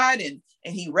 died and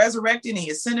he resurrected and he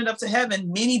ascended up to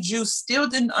heaven, many Jews still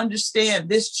didn't understand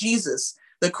this Jesus,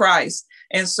 the Christ.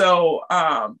 And so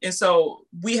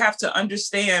we have to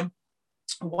understand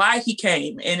why he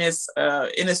came, and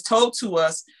it's told to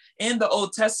us in the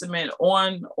Old Testament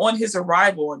on his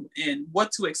arrival, and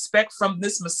what to expect from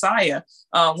this Messiah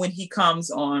when he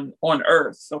comes on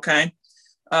earth. Okay.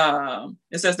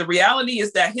 It says the reality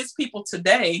is that his people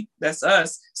today, that's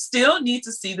us, still need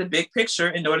to see the big picture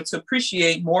in order to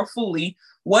appreciate more fully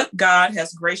what God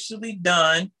has graciously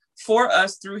done for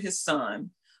us through his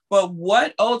son. But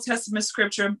what Old Testament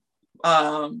scripture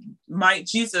might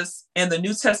Jesus and the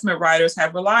New Testament writers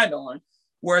have relied on?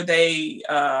 Were they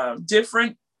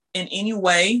different in any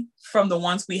way from the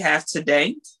ones we have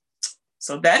today?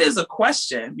 So that is a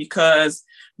question, because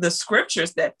the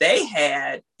scriptures that they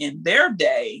had in their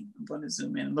day, I'm going to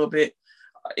zoom in a little bit,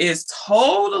 is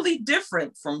totally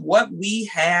different from what we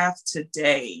have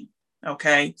today.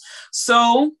 Okay.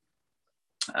 So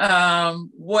how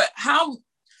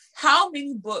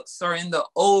many books are in the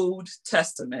Old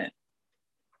Testament?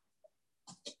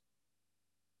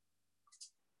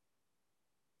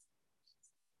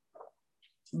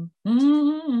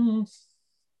 Mm-hmm.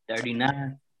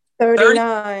 39.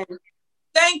 39.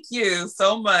 Thank you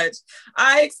so much.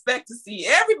 I expect to see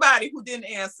everybody who didn't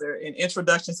answer in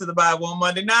Introduction to the Bible on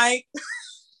Monday night.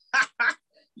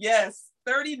 Yes,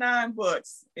 39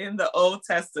 books in the Old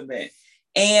Testament.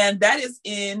 And that is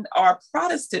in our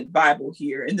Protestant Bible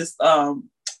here in this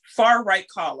far right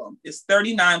column. It's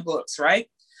 39 books, right?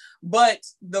 But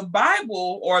the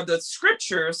Bible or the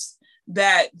scriptures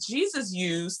that Jesus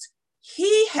used,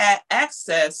 he had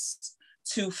access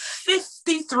to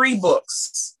 53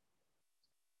 books.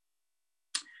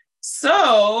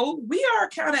 So we are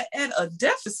kind of at a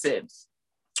deficit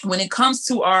when it comes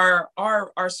to our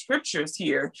scriptures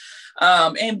here.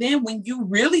 And then when you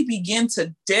really begin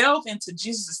to delve into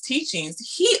Jesus' teachings,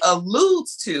 he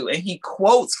alludes to and he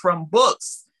quotes from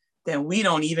books that we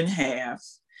don't even have.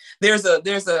 There's a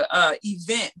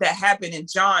event that happened in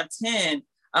John 10.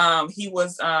 He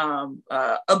was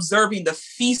observing the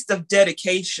Feast of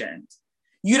Dedication.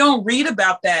 You don't read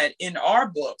about that in our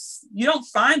books. You don't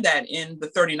find that in the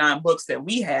 39 books that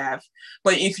we have.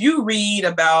 But if you read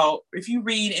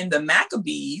in the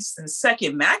Maccabees and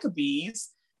Second Maccabees,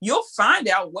 you'll find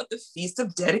out what the Feast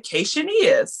of Dedication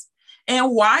is. And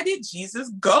why did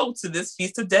Jesus go to this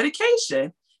Feast of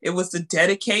Dedication? It was the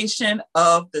dedication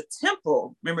of the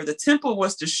temple. Remember, the temple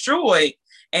was destroyed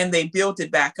and they built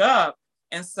it back up.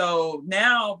 And so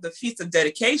now the Feast of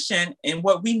Dedication and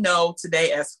what we know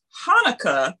today as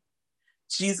Hanukkah,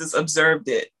 Jesus observed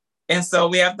it. And so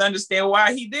we have to understand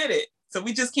why he did it. So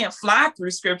we just can't fly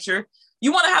through scripture.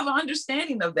 You want to have an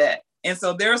understanding of that. And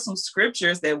so there are some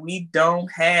scriptures that we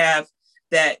don't have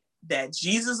that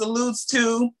Jesus alludes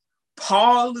to,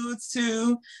 Paul alludes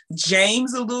to,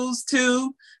 James alludes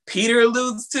to, Peter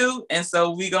alludes to. And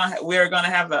so we're going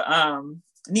to have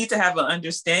need to have an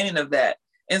understanding of that.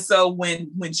 And so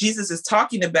when Jesus is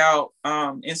talking about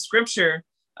in scripture,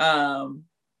 when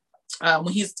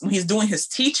he's doing his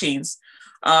teachings,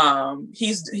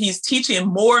 he's teaching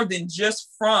more than just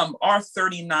from our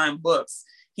 39 books.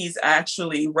 He's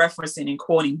actually referencing and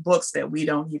quoting books that we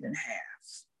don't even have.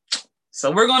 So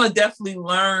we're going to definitely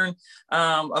learn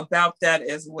about that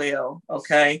as well.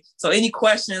 Okay. So any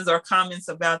questions or comments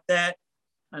about that?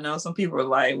 I know some people are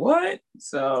like, what?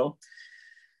 So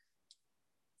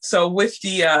with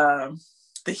the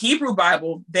Hebrew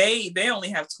Bible, they only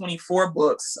have 24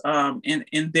 books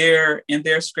in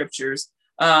their scriptures.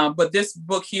 But this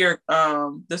book here,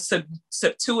 the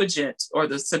Septuagint or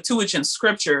the Septuagint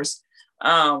scriptures,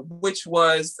 which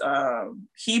was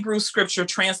Hebrew scripture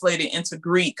translated into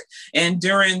Greek. And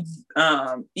during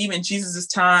even Jesus's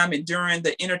time and during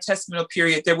the intertestamental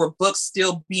period, there were books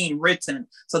still being written.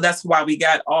 So that's why we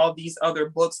got all these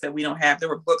other books that we don't have. There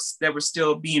were books that were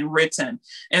still being written.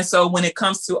 And so when it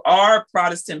comes to our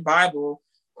Protestant Bible,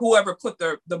 whoever put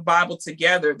the Bible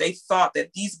together, they thought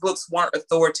that these books weren't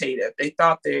authoritative. They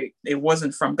thought it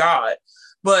wasn't from God.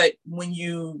 But when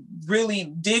you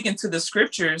really dig into the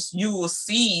scriptures, you will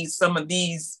see some of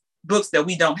these books that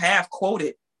we don't have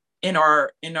quoted in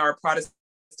our Protestant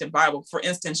Bible. For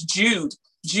instance, Jude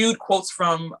quotes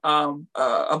from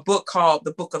a book called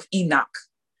the Book of Enoch.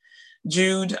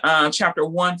 Jude chapter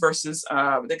 1 verses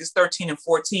I think it's 13 and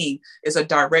 14 is a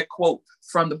direct quote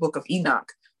from the Book of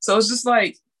Enoch. So it's just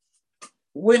like,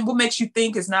 what makes you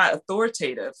think is not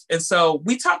authoritative? And so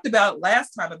we talked about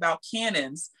last time about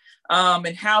canons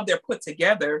and how they're put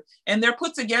together, and they're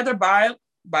put together by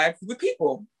a group of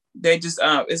people. They just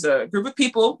is a group of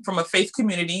people from a faith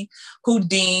community who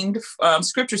deemed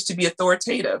scriptures to be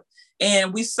authoritative.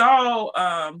 And we saw,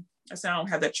 I don't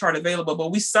have that chart available,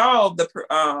 but we saw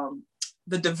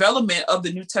the development of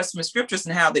the New Testament scriptures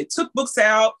and how they took books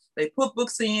out, they put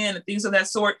books in and things of that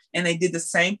sort. And they did the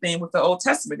same thing with the Old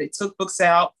Testament. They took books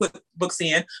out, put books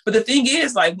in. But the thing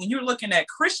is, like when you're looking at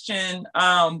Christian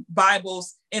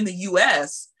Bibles in the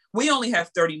US, we only have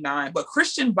 39, but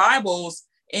Christian Bibles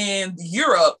in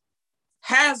Europe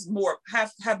have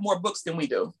more books than we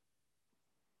do.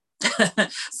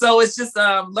 So it's just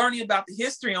learning about the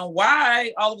history on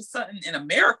why all of a sudden in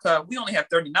America we only have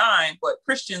 39, but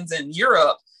Christians in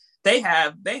Europe they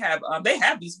have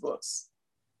these books,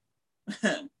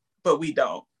 but we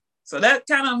don't. So that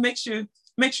kind of makes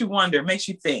you wonder, makes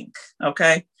you think.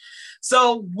 Okay,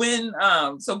 so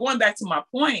going back to my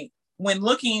point,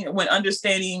 when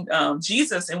understanding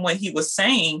Jesus and what he was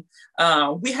saying,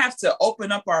 we have to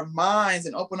open up our minds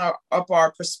and open up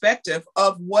our perspective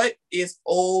of what is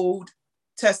Old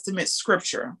Testament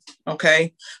scripture.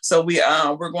 Okay, so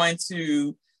we're going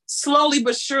to slowly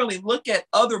but surely look at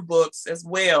other books as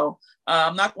well.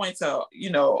 I'm not going to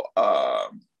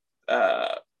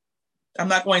I'm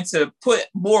not going to put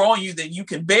more on you than you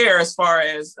can bear as far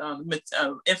as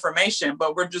information,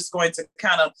 but we're just going to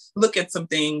kind of look at some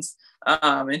things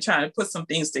and try to put some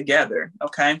things together.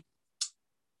 Okay.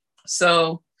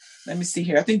 So let me see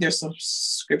here. I think there's some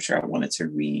scripture I wanted to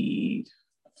read.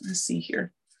 Let's see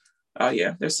here. Oh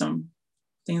yeah, there's some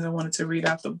things I wanted to read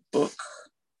out the book.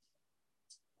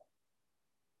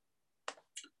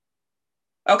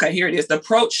 Okay, here it is. The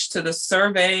approach to the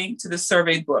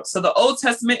surveyed book. So the Old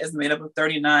Testament is made up of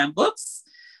 39 books.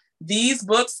 These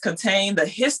books contain the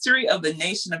history of the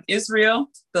nation of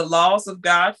Israel, the laws of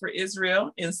God for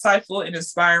Israel, insightful and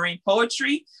inspiring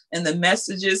poetry, and the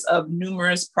messages of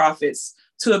numerous prophets.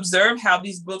 To observe how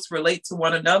these books relate to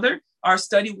one another, our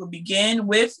study will begin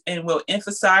with and will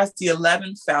emphasize the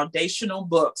 11 foundational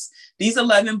books. These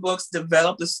 11 books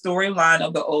develop the storyline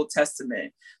of the Old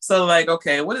Testament. So like,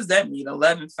 okay, what does that mean?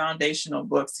 11 foundational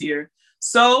books here.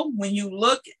 So when you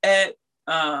look at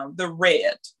the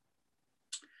red,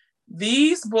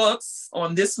 these books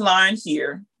on this line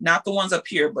here, not the ones up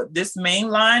here, but this main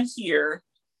line here,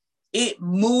 it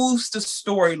moves the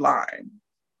storyline,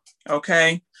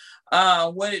 okay?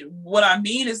 What I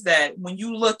mean is that when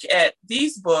you look at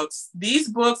these books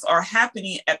are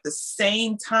happening at the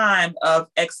same time of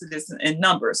Exodus and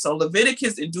Numbers. So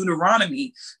Leviticus and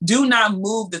Deuteronomy do not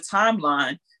move the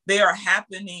timeline. They are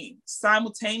happening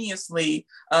simultaneously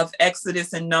of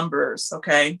Exodus and Numbers,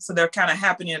 okay? So they're kind of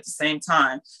happening at the same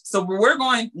time. So we're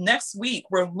going next week,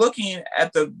 we're looking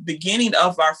at the beginning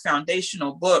of our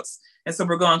foundational books. And so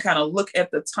we're going to kind of look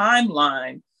at the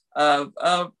timeline of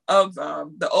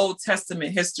the Old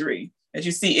Testament history. As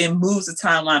you see, it moves the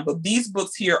timeline, but these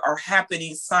books here are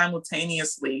happening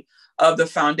simultaneously of the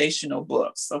foundational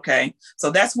books, okay?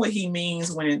 So that's what he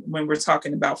means when we're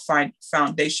talking about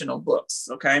foundational books,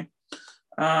 okay?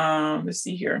 Let's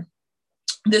see here.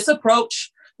 This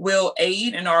approach will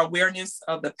aid in our awareness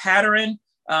of the pattern,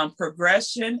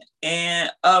 progression, and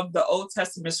of the Old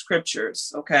Testament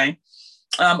scriptures, okay?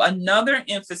 Another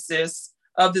emphasis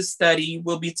of the study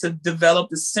will be to develop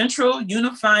the central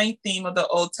unifying theme of the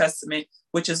Old Testament,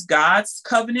 which is God's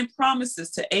covenant promises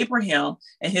to Abraham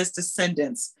and his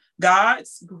descendants.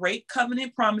 God's great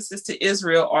covenant promises to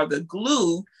Israel are the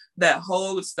glue that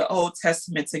holds the Old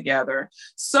Testament together.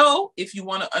 So if you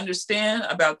want to understand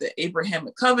about the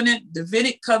Abrahamic covenant,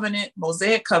 Davidic covenant,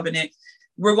 Mosaic covenant,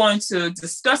 we're going to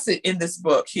discuss it in this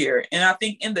book here. And I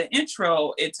think in the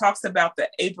intro, it talks about the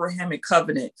Abrahamic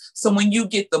covenant. So when you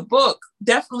get the book,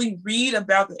 definitely read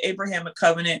about the Abrahamic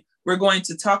covenant. We're going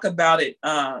to talk about it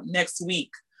next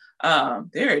week.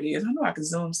 There it is. I know I can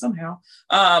zoom somehow.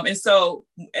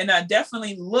 And I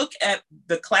definitely look at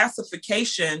the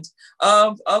classifications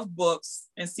of books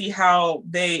and see how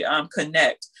they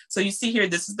connect. So you see here,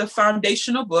 this is the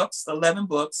foundational books, 11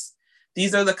 books.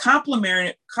 These are the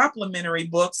complementary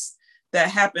books that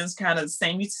happens kind of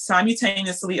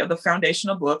simultaneously of the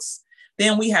foundational books.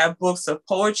 Then we have books of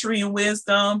poetry and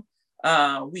wisdom.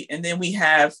 And then we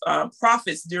have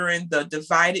prophets during the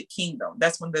divided kingdom.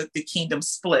 That's when the kingdom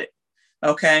split.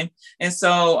 Okay. And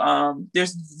so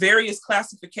there's various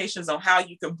classifications on how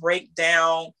you can break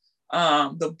down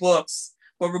the books,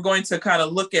 but we're going to kind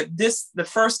of look at the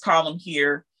first column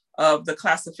here of the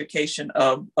classification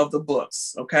of the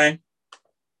books. Okay.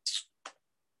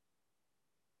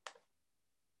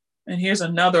 And here's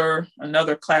another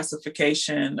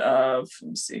classification of, let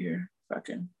me see here if I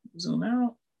can zoom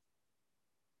out.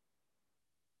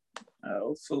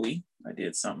 Oh, phooey, I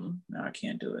did something. Now I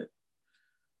can't do it.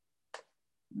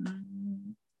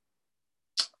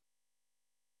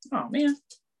 Oh man.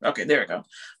 Okay, there we go.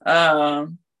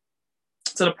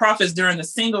 So the prophets during the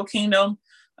single kingdom,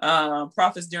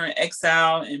 prophets during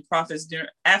exile, and prophets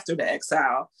after the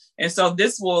exile. And so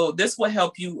this will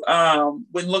help you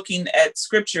when looking at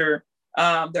scripture,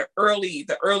 the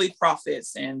early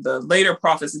prophets and the later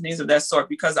prophets and things of that sort,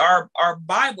 because our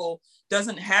Bible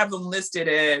doesn't have them listed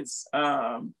as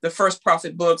the first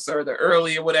prophet books or the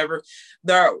early or whatever.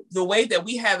 The way that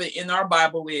we have it in our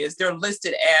Bible is they're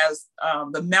listed as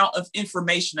the amount of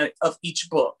information of each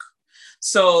book.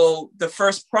 So the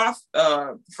first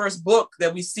book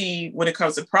that we see when it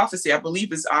comes to prophecy, I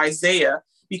believe, is Isaiah,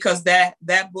 because that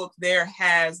book there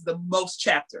has the most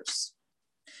chapters.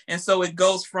 And so it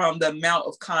goes from the amount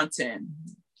of content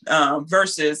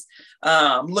versus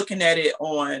looking at it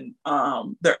on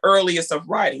the earliest of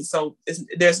writing. So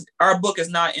our book is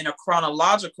not in a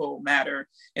chronological matter.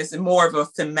 It's more of a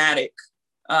thematic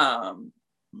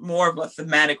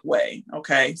way.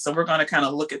 Okay. So we're going to kind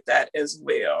of look at that as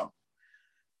well.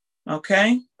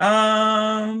 Okay.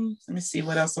 Let me see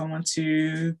what else I want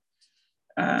to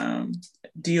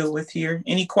deal with here.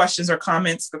 Any questions or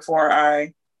comments before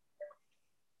I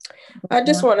I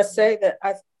just want to say that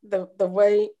the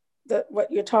way that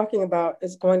what you're talking about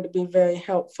is going to be very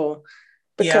helpful,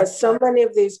 because so many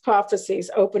of these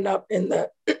prophecies open up in the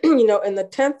in the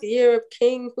 10th year of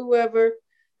King whoever,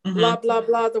 blah blah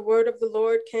blah, the word of the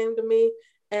Lord came to me.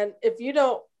 And if you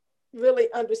don't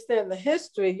really understand the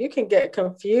history, you can get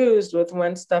confused with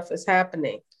when stuff is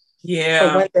happening.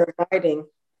 Or when they're writing.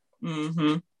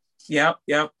 Yep.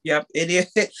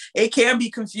 It can be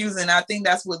confusing. I think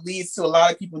that's what leads to a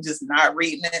lot of people just not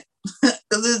reading it,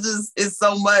 because it's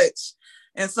so much.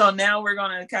 And so now we're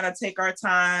going to kind of take our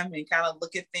time and kind of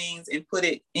look at things and put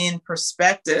it in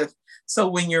perspective. So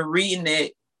when you're reading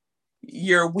it,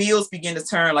 your wheels begin to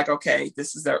turn, like, okay,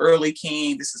 this is the early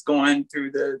king. This is going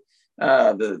through the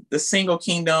single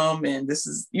kingdom, and this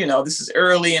is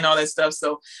early and all that stuff.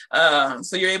 So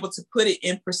so you're able to put it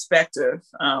in perspective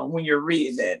when you're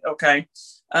reading it. Okay.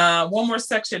 One more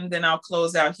section, then I'll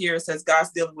close out here. It says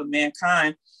God's dealing with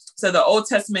mankind. So the Old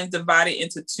Testament is divided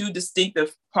into two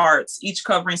distinctive parts, each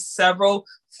covering several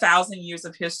thousand years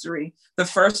of history. The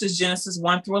first is Genesis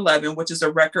 1 through 11, which is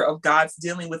a record of God's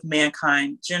dealing with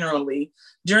mankind generally.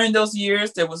 During those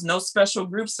years, there was no special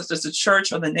groups such as the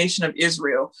church or the nation of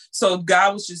Israel. So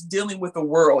God was just dealing with the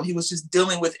world. He was just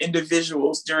dealing with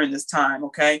individuals during this time,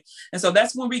 okay? And so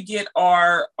that's when we get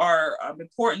our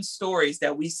important stories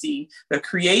that we see: the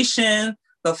creation,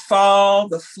 the fall,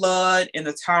 the flood, and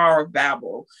the Tower of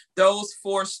Babel. Those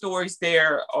four stories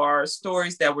there are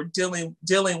stories that were dealing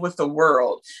with the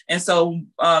world. And so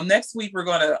next week we're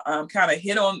going to kind of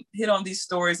hit on these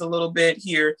stories a little bit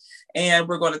here, and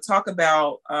we're going to talk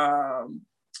about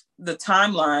the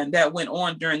timeline that went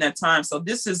on during that time. So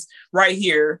this is right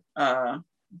here. If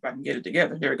I can get it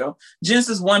together, there we go.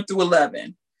 Genesis 1 through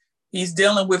 11. He's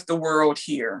dealing with the world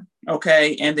here,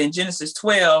 okay? And then Genesis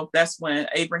 12, that's when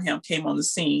Abraham came on the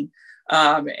scene.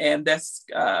 And that's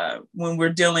when we're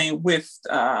dealing with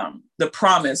the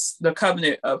promise, the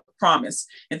covenant of promise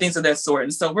and things of that sort.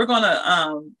 And so we're going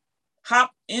to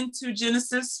hop into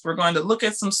Genesis. We're going to look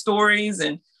at some stories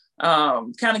and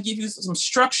kind of give you some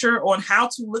structure on how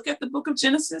to look at the book of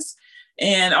Genesis.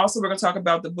 And also we're going to talk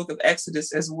about the book of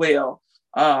Exodus as well.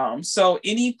 So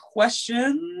any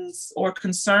questions or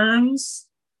concerns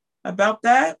about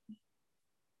that?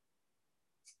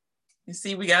 You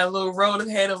see, we got a little road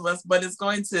ahead of us, but I'm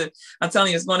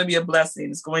telling you, it's going to be a blessing.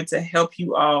 It's going to help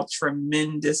you all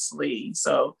tremendously.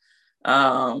 So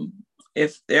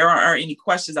if there are any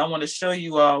questions, I want to show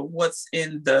you all what's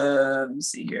in let me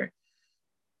see here,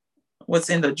 what's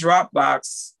in the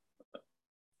Dropbox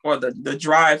or the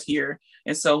drive here.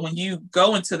 And so when you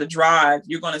go into the drive,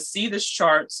 you're going to see this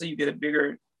chart, so you get a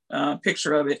bigger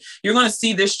picture of it. You're going to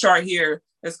see this chart here.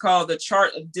 It's called the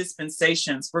chart of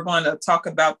dispensations. We're going to talk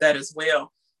about that as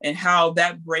well, and how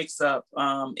that breaks up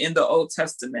in the Old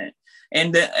Testament.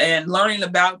 And learning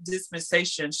about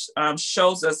dispensations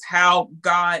shows us how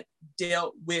God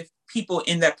dealt with people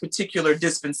in that particular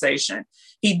dispensation.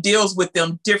 He deals with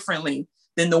them differently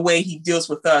than the way he deals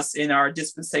with us in our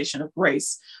dispensation of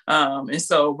grace. And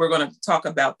so we're going to talk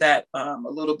about that a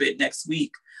little bit next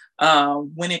week.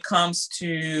 When it comes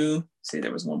to,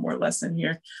 there was one more lesson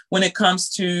here. When it comes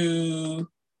to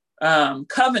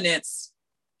covenants,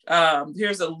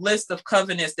 here's a list of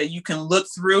covenants that you can look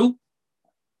through.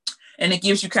 And it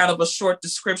gives you kind of a short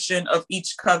description of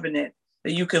each covenant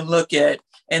that you can look at.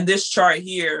 And this chart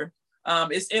here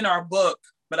is in our book,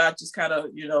 but I just kind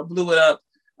of, blew it up.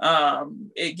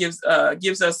 It gives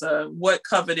us what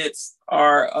covenants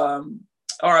are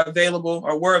available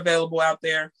or were available out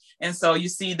there. And so you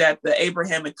see that the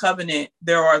Abrahamic covenant,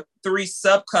 there are 3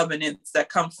 sub-covenants that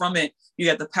come from it. You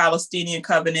got the Palestinian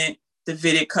covenant, the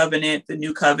Davidic covenant, the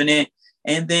New Covenant,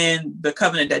 and then the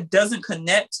covenant that doesn't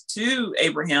connect to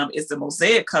Abraham is the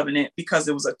Mosaic covenant, because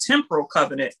it was a temporal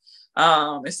covenant.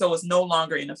 And so it's no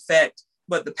longer in effect.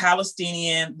 But the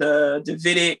Palestinian, the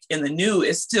Davidic, and the New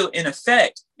is still in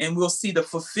effect. And we'll see the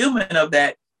fulfillment of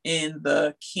that in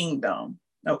the kingdom.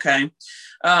 Okay.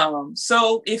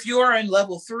 So if you are in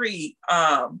level 3,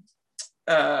 on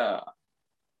the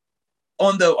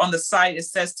site, it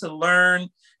says to learn.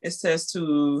 It says to,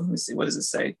 let me see, what does it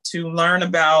say? To learn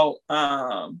about,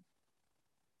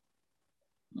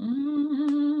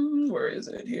 where is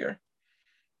it here?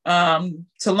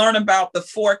 To learn about the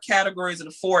 4 categories or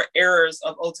the 4 eras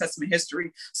of Old Testament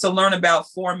history. So learn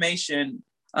about formation,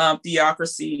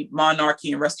 theocracy,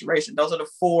 monarchy, and restoration. Those are the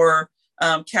 4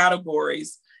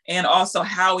 categories, and also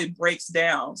how it breaks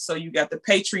down. So you got the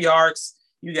patriarchs,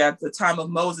 you got the time of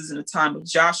Moses and the time of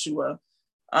Joshua.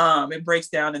 It breaks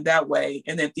down in that way.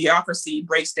 And then theocracy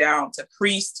breaks down to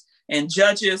priests and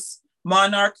judges.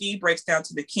 monarchy, breaks down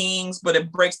to the kings, but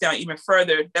it breaks down even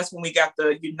further. That's when we got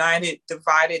the united,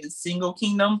 divided, and single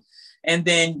kingdom. And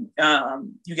then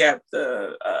you got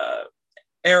the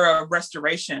era of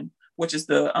restoration, which is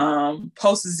the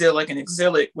post-exilic and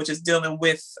exilic, which is dealing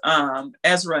with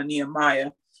Ezra and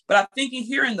Nehemiah. But I think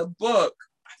here in the book,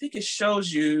 I think it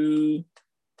shows you,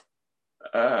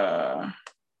 here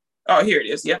it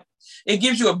is, yep. It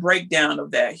gives you a breakdown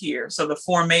of that here. So the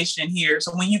formation here.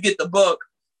 So when you get the book,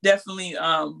 definitely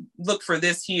look for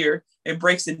this here. It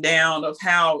breaks it down of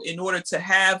how, in order to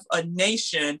have a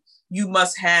nation, you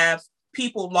must have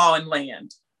people, law, and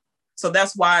land. So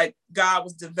that's why God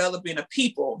was developing a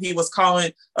people. He was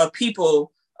calling a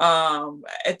people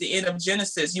at the end of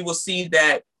Genesis. You will see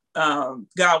that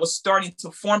God was starting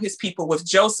to form his people with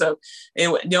Joseph. They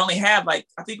only had I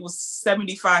think it was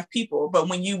 75 people. But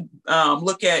when you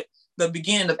look at the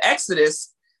beginning of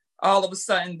Exodus, all of a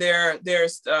sudden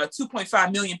there's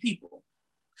 2.5 million people.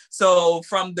 So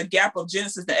from the gap of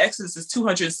Genesis to Exodus is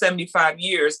 275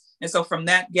 years. And so from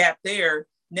that gap there,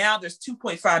 now there's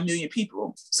 2.5 million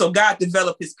people. So God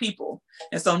developed his people.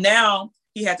 And so now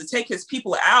he had to take his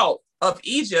people out of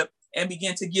Egypt and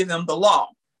begin to give them the law.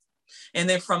 And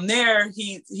then from there,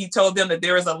 he told them that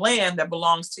there is a land that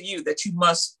belongs to you that you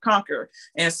must conquer.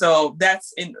 And so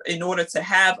that's in order to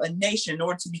have a nation, in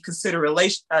order to be considered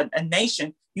a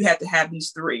nation, you have to have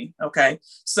these three. Okay.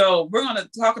 So we're going to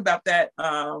talk about that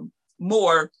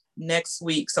more next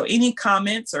week. So any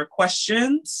comments or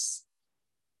questions?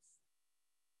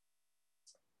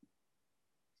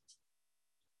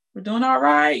 We're doing all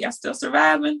right. Y'all still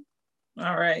surviving?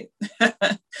 All right.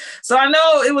 So I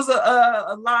know it was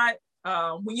a lot.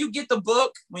 When you get the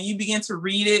book, when you begin to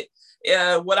read it,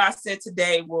 what I said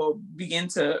today will begin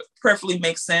to prayerfully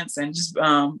make sense, and just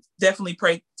definitely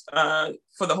pray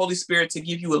for the Holy Spirit to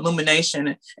give you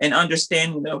illumination and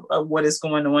understanding of what is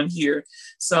going on here.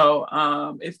 So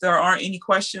if there aren't any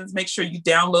questions, make sure you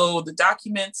download the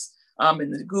documents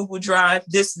in the Google Drive.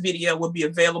 This video will be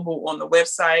available on the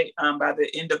website by the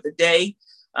end of the day.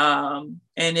 And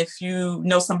if you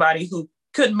know somebody who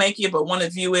couldn't make it but want to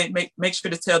view it, make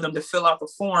sure to tell them to fill out the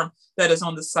form that is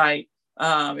on the site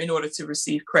in order to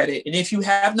receive credit. And if you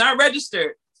have not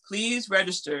registered, please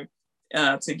register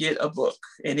to get a book.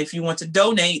 And if you want to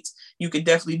donate, you can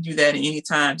definitely do that at any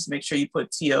time. Just make sure you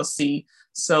put TLC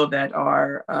so that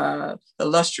our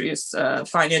illustrious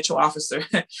financial officer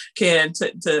can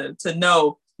to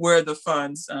know where the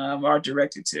funds are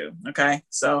directed to. Okay,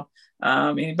 so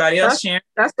anybody else, Sharon?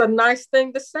 That's a nice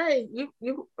thing to say.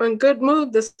 You in good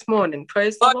mood this morning.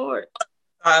 Praise the Lord.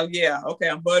 Yeah, okay,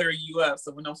 I'm buttering you up.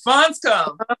 So when the funds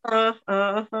come, cover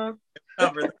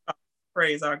the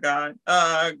praise our God.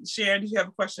 Sharon, do you have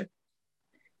a question?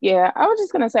 Yeah, I was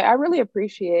just gonna say I really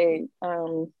appreciate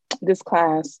this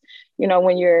class. You know,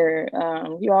 when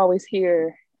you always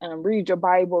hear read your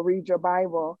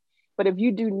Bible, but if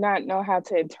you do not know how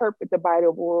to interpret the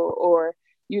Bible or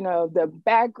the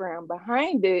background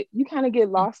behind it, you kind of get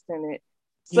lost in it.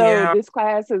 So This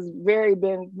class has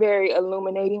been very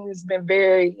illuminating. It's been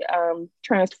very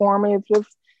transformative.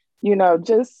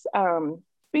 Just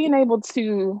being able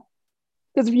to,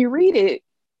 because if you read it,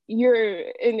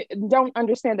 and don't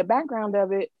understand the background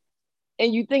of it,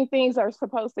 and you think things are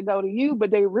supposed to go to you,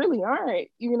 but they really aren't.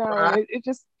 Right. It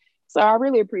just. So I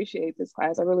really appreciate this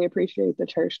class. I really appreciate the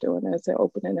church doing this and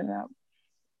opening it up.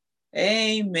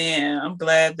 Amen. I'm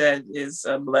glad that is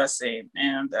a blessing.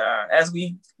 And as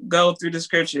we go through the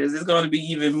scriptures, it's going to be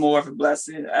even more of a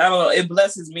blessing. I don't know. It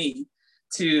blesses me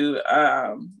to,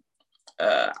 I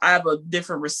have a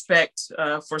different respect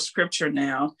for scripture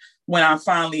now when I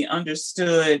finally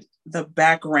understood the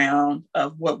background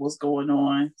of what was going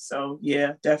on. So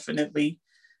yeah, definitely.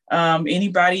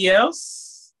 Anybody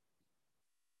else?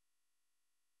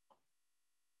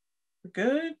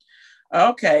 Good.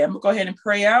 Okay, I'm gonna go ahead and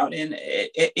pray out. And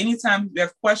anytime you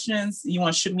have questions, you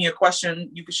want to shoot me a question,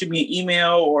 you can shoot me an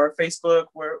email or Facebook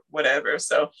or whatever.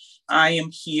 So I am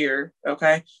here.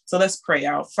 Okay, so let's pray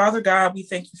out. Father God, we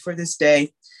thank you for this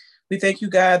day. We thank you,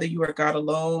 God, that you are God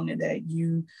alone and that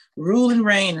you rule and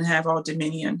reign and have all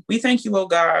dominion. We thank you, oh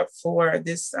God, for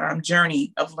this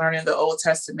journey of learning the Old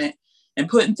Testament and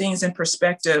putting things in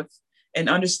perspective and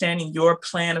understanding your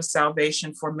plan of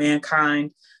salvation for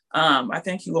mankind. I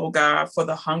thank you, oh God, for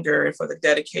the hunger and for the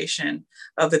dedication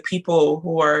of the people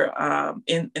who are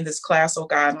in this class, oh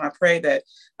God. And I pray that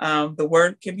the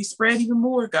word can be spread even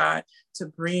more, God, to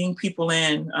bring people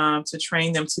in, to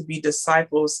train them to be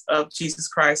disciples of Jesus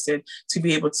Christ and to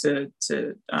be able to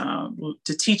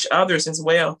teach others as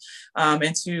well,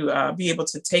 and to be able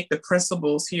to take the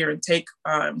principles here and take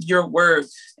your word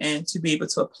and to be able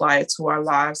to apply it to our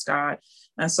lives, God.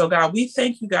 And so, God, we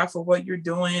thank you, God, for what you're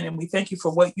doing. And we thank you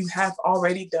for what you have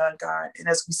already done, God. And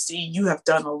as we see, you have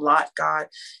done a lot, God,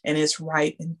 and it's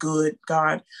right and good,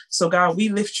 God. So, God, we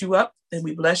lift you up and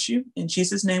we bless you. In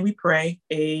Jesus' name we pray.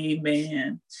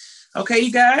 Amen. Okay,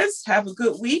 you guys, have a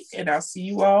good week, and I'll see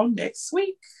you all next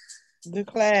week. Good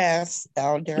class,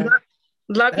 Elder.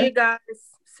 Love you guys.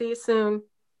 See you soon.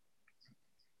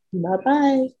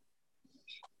 Bye-bye.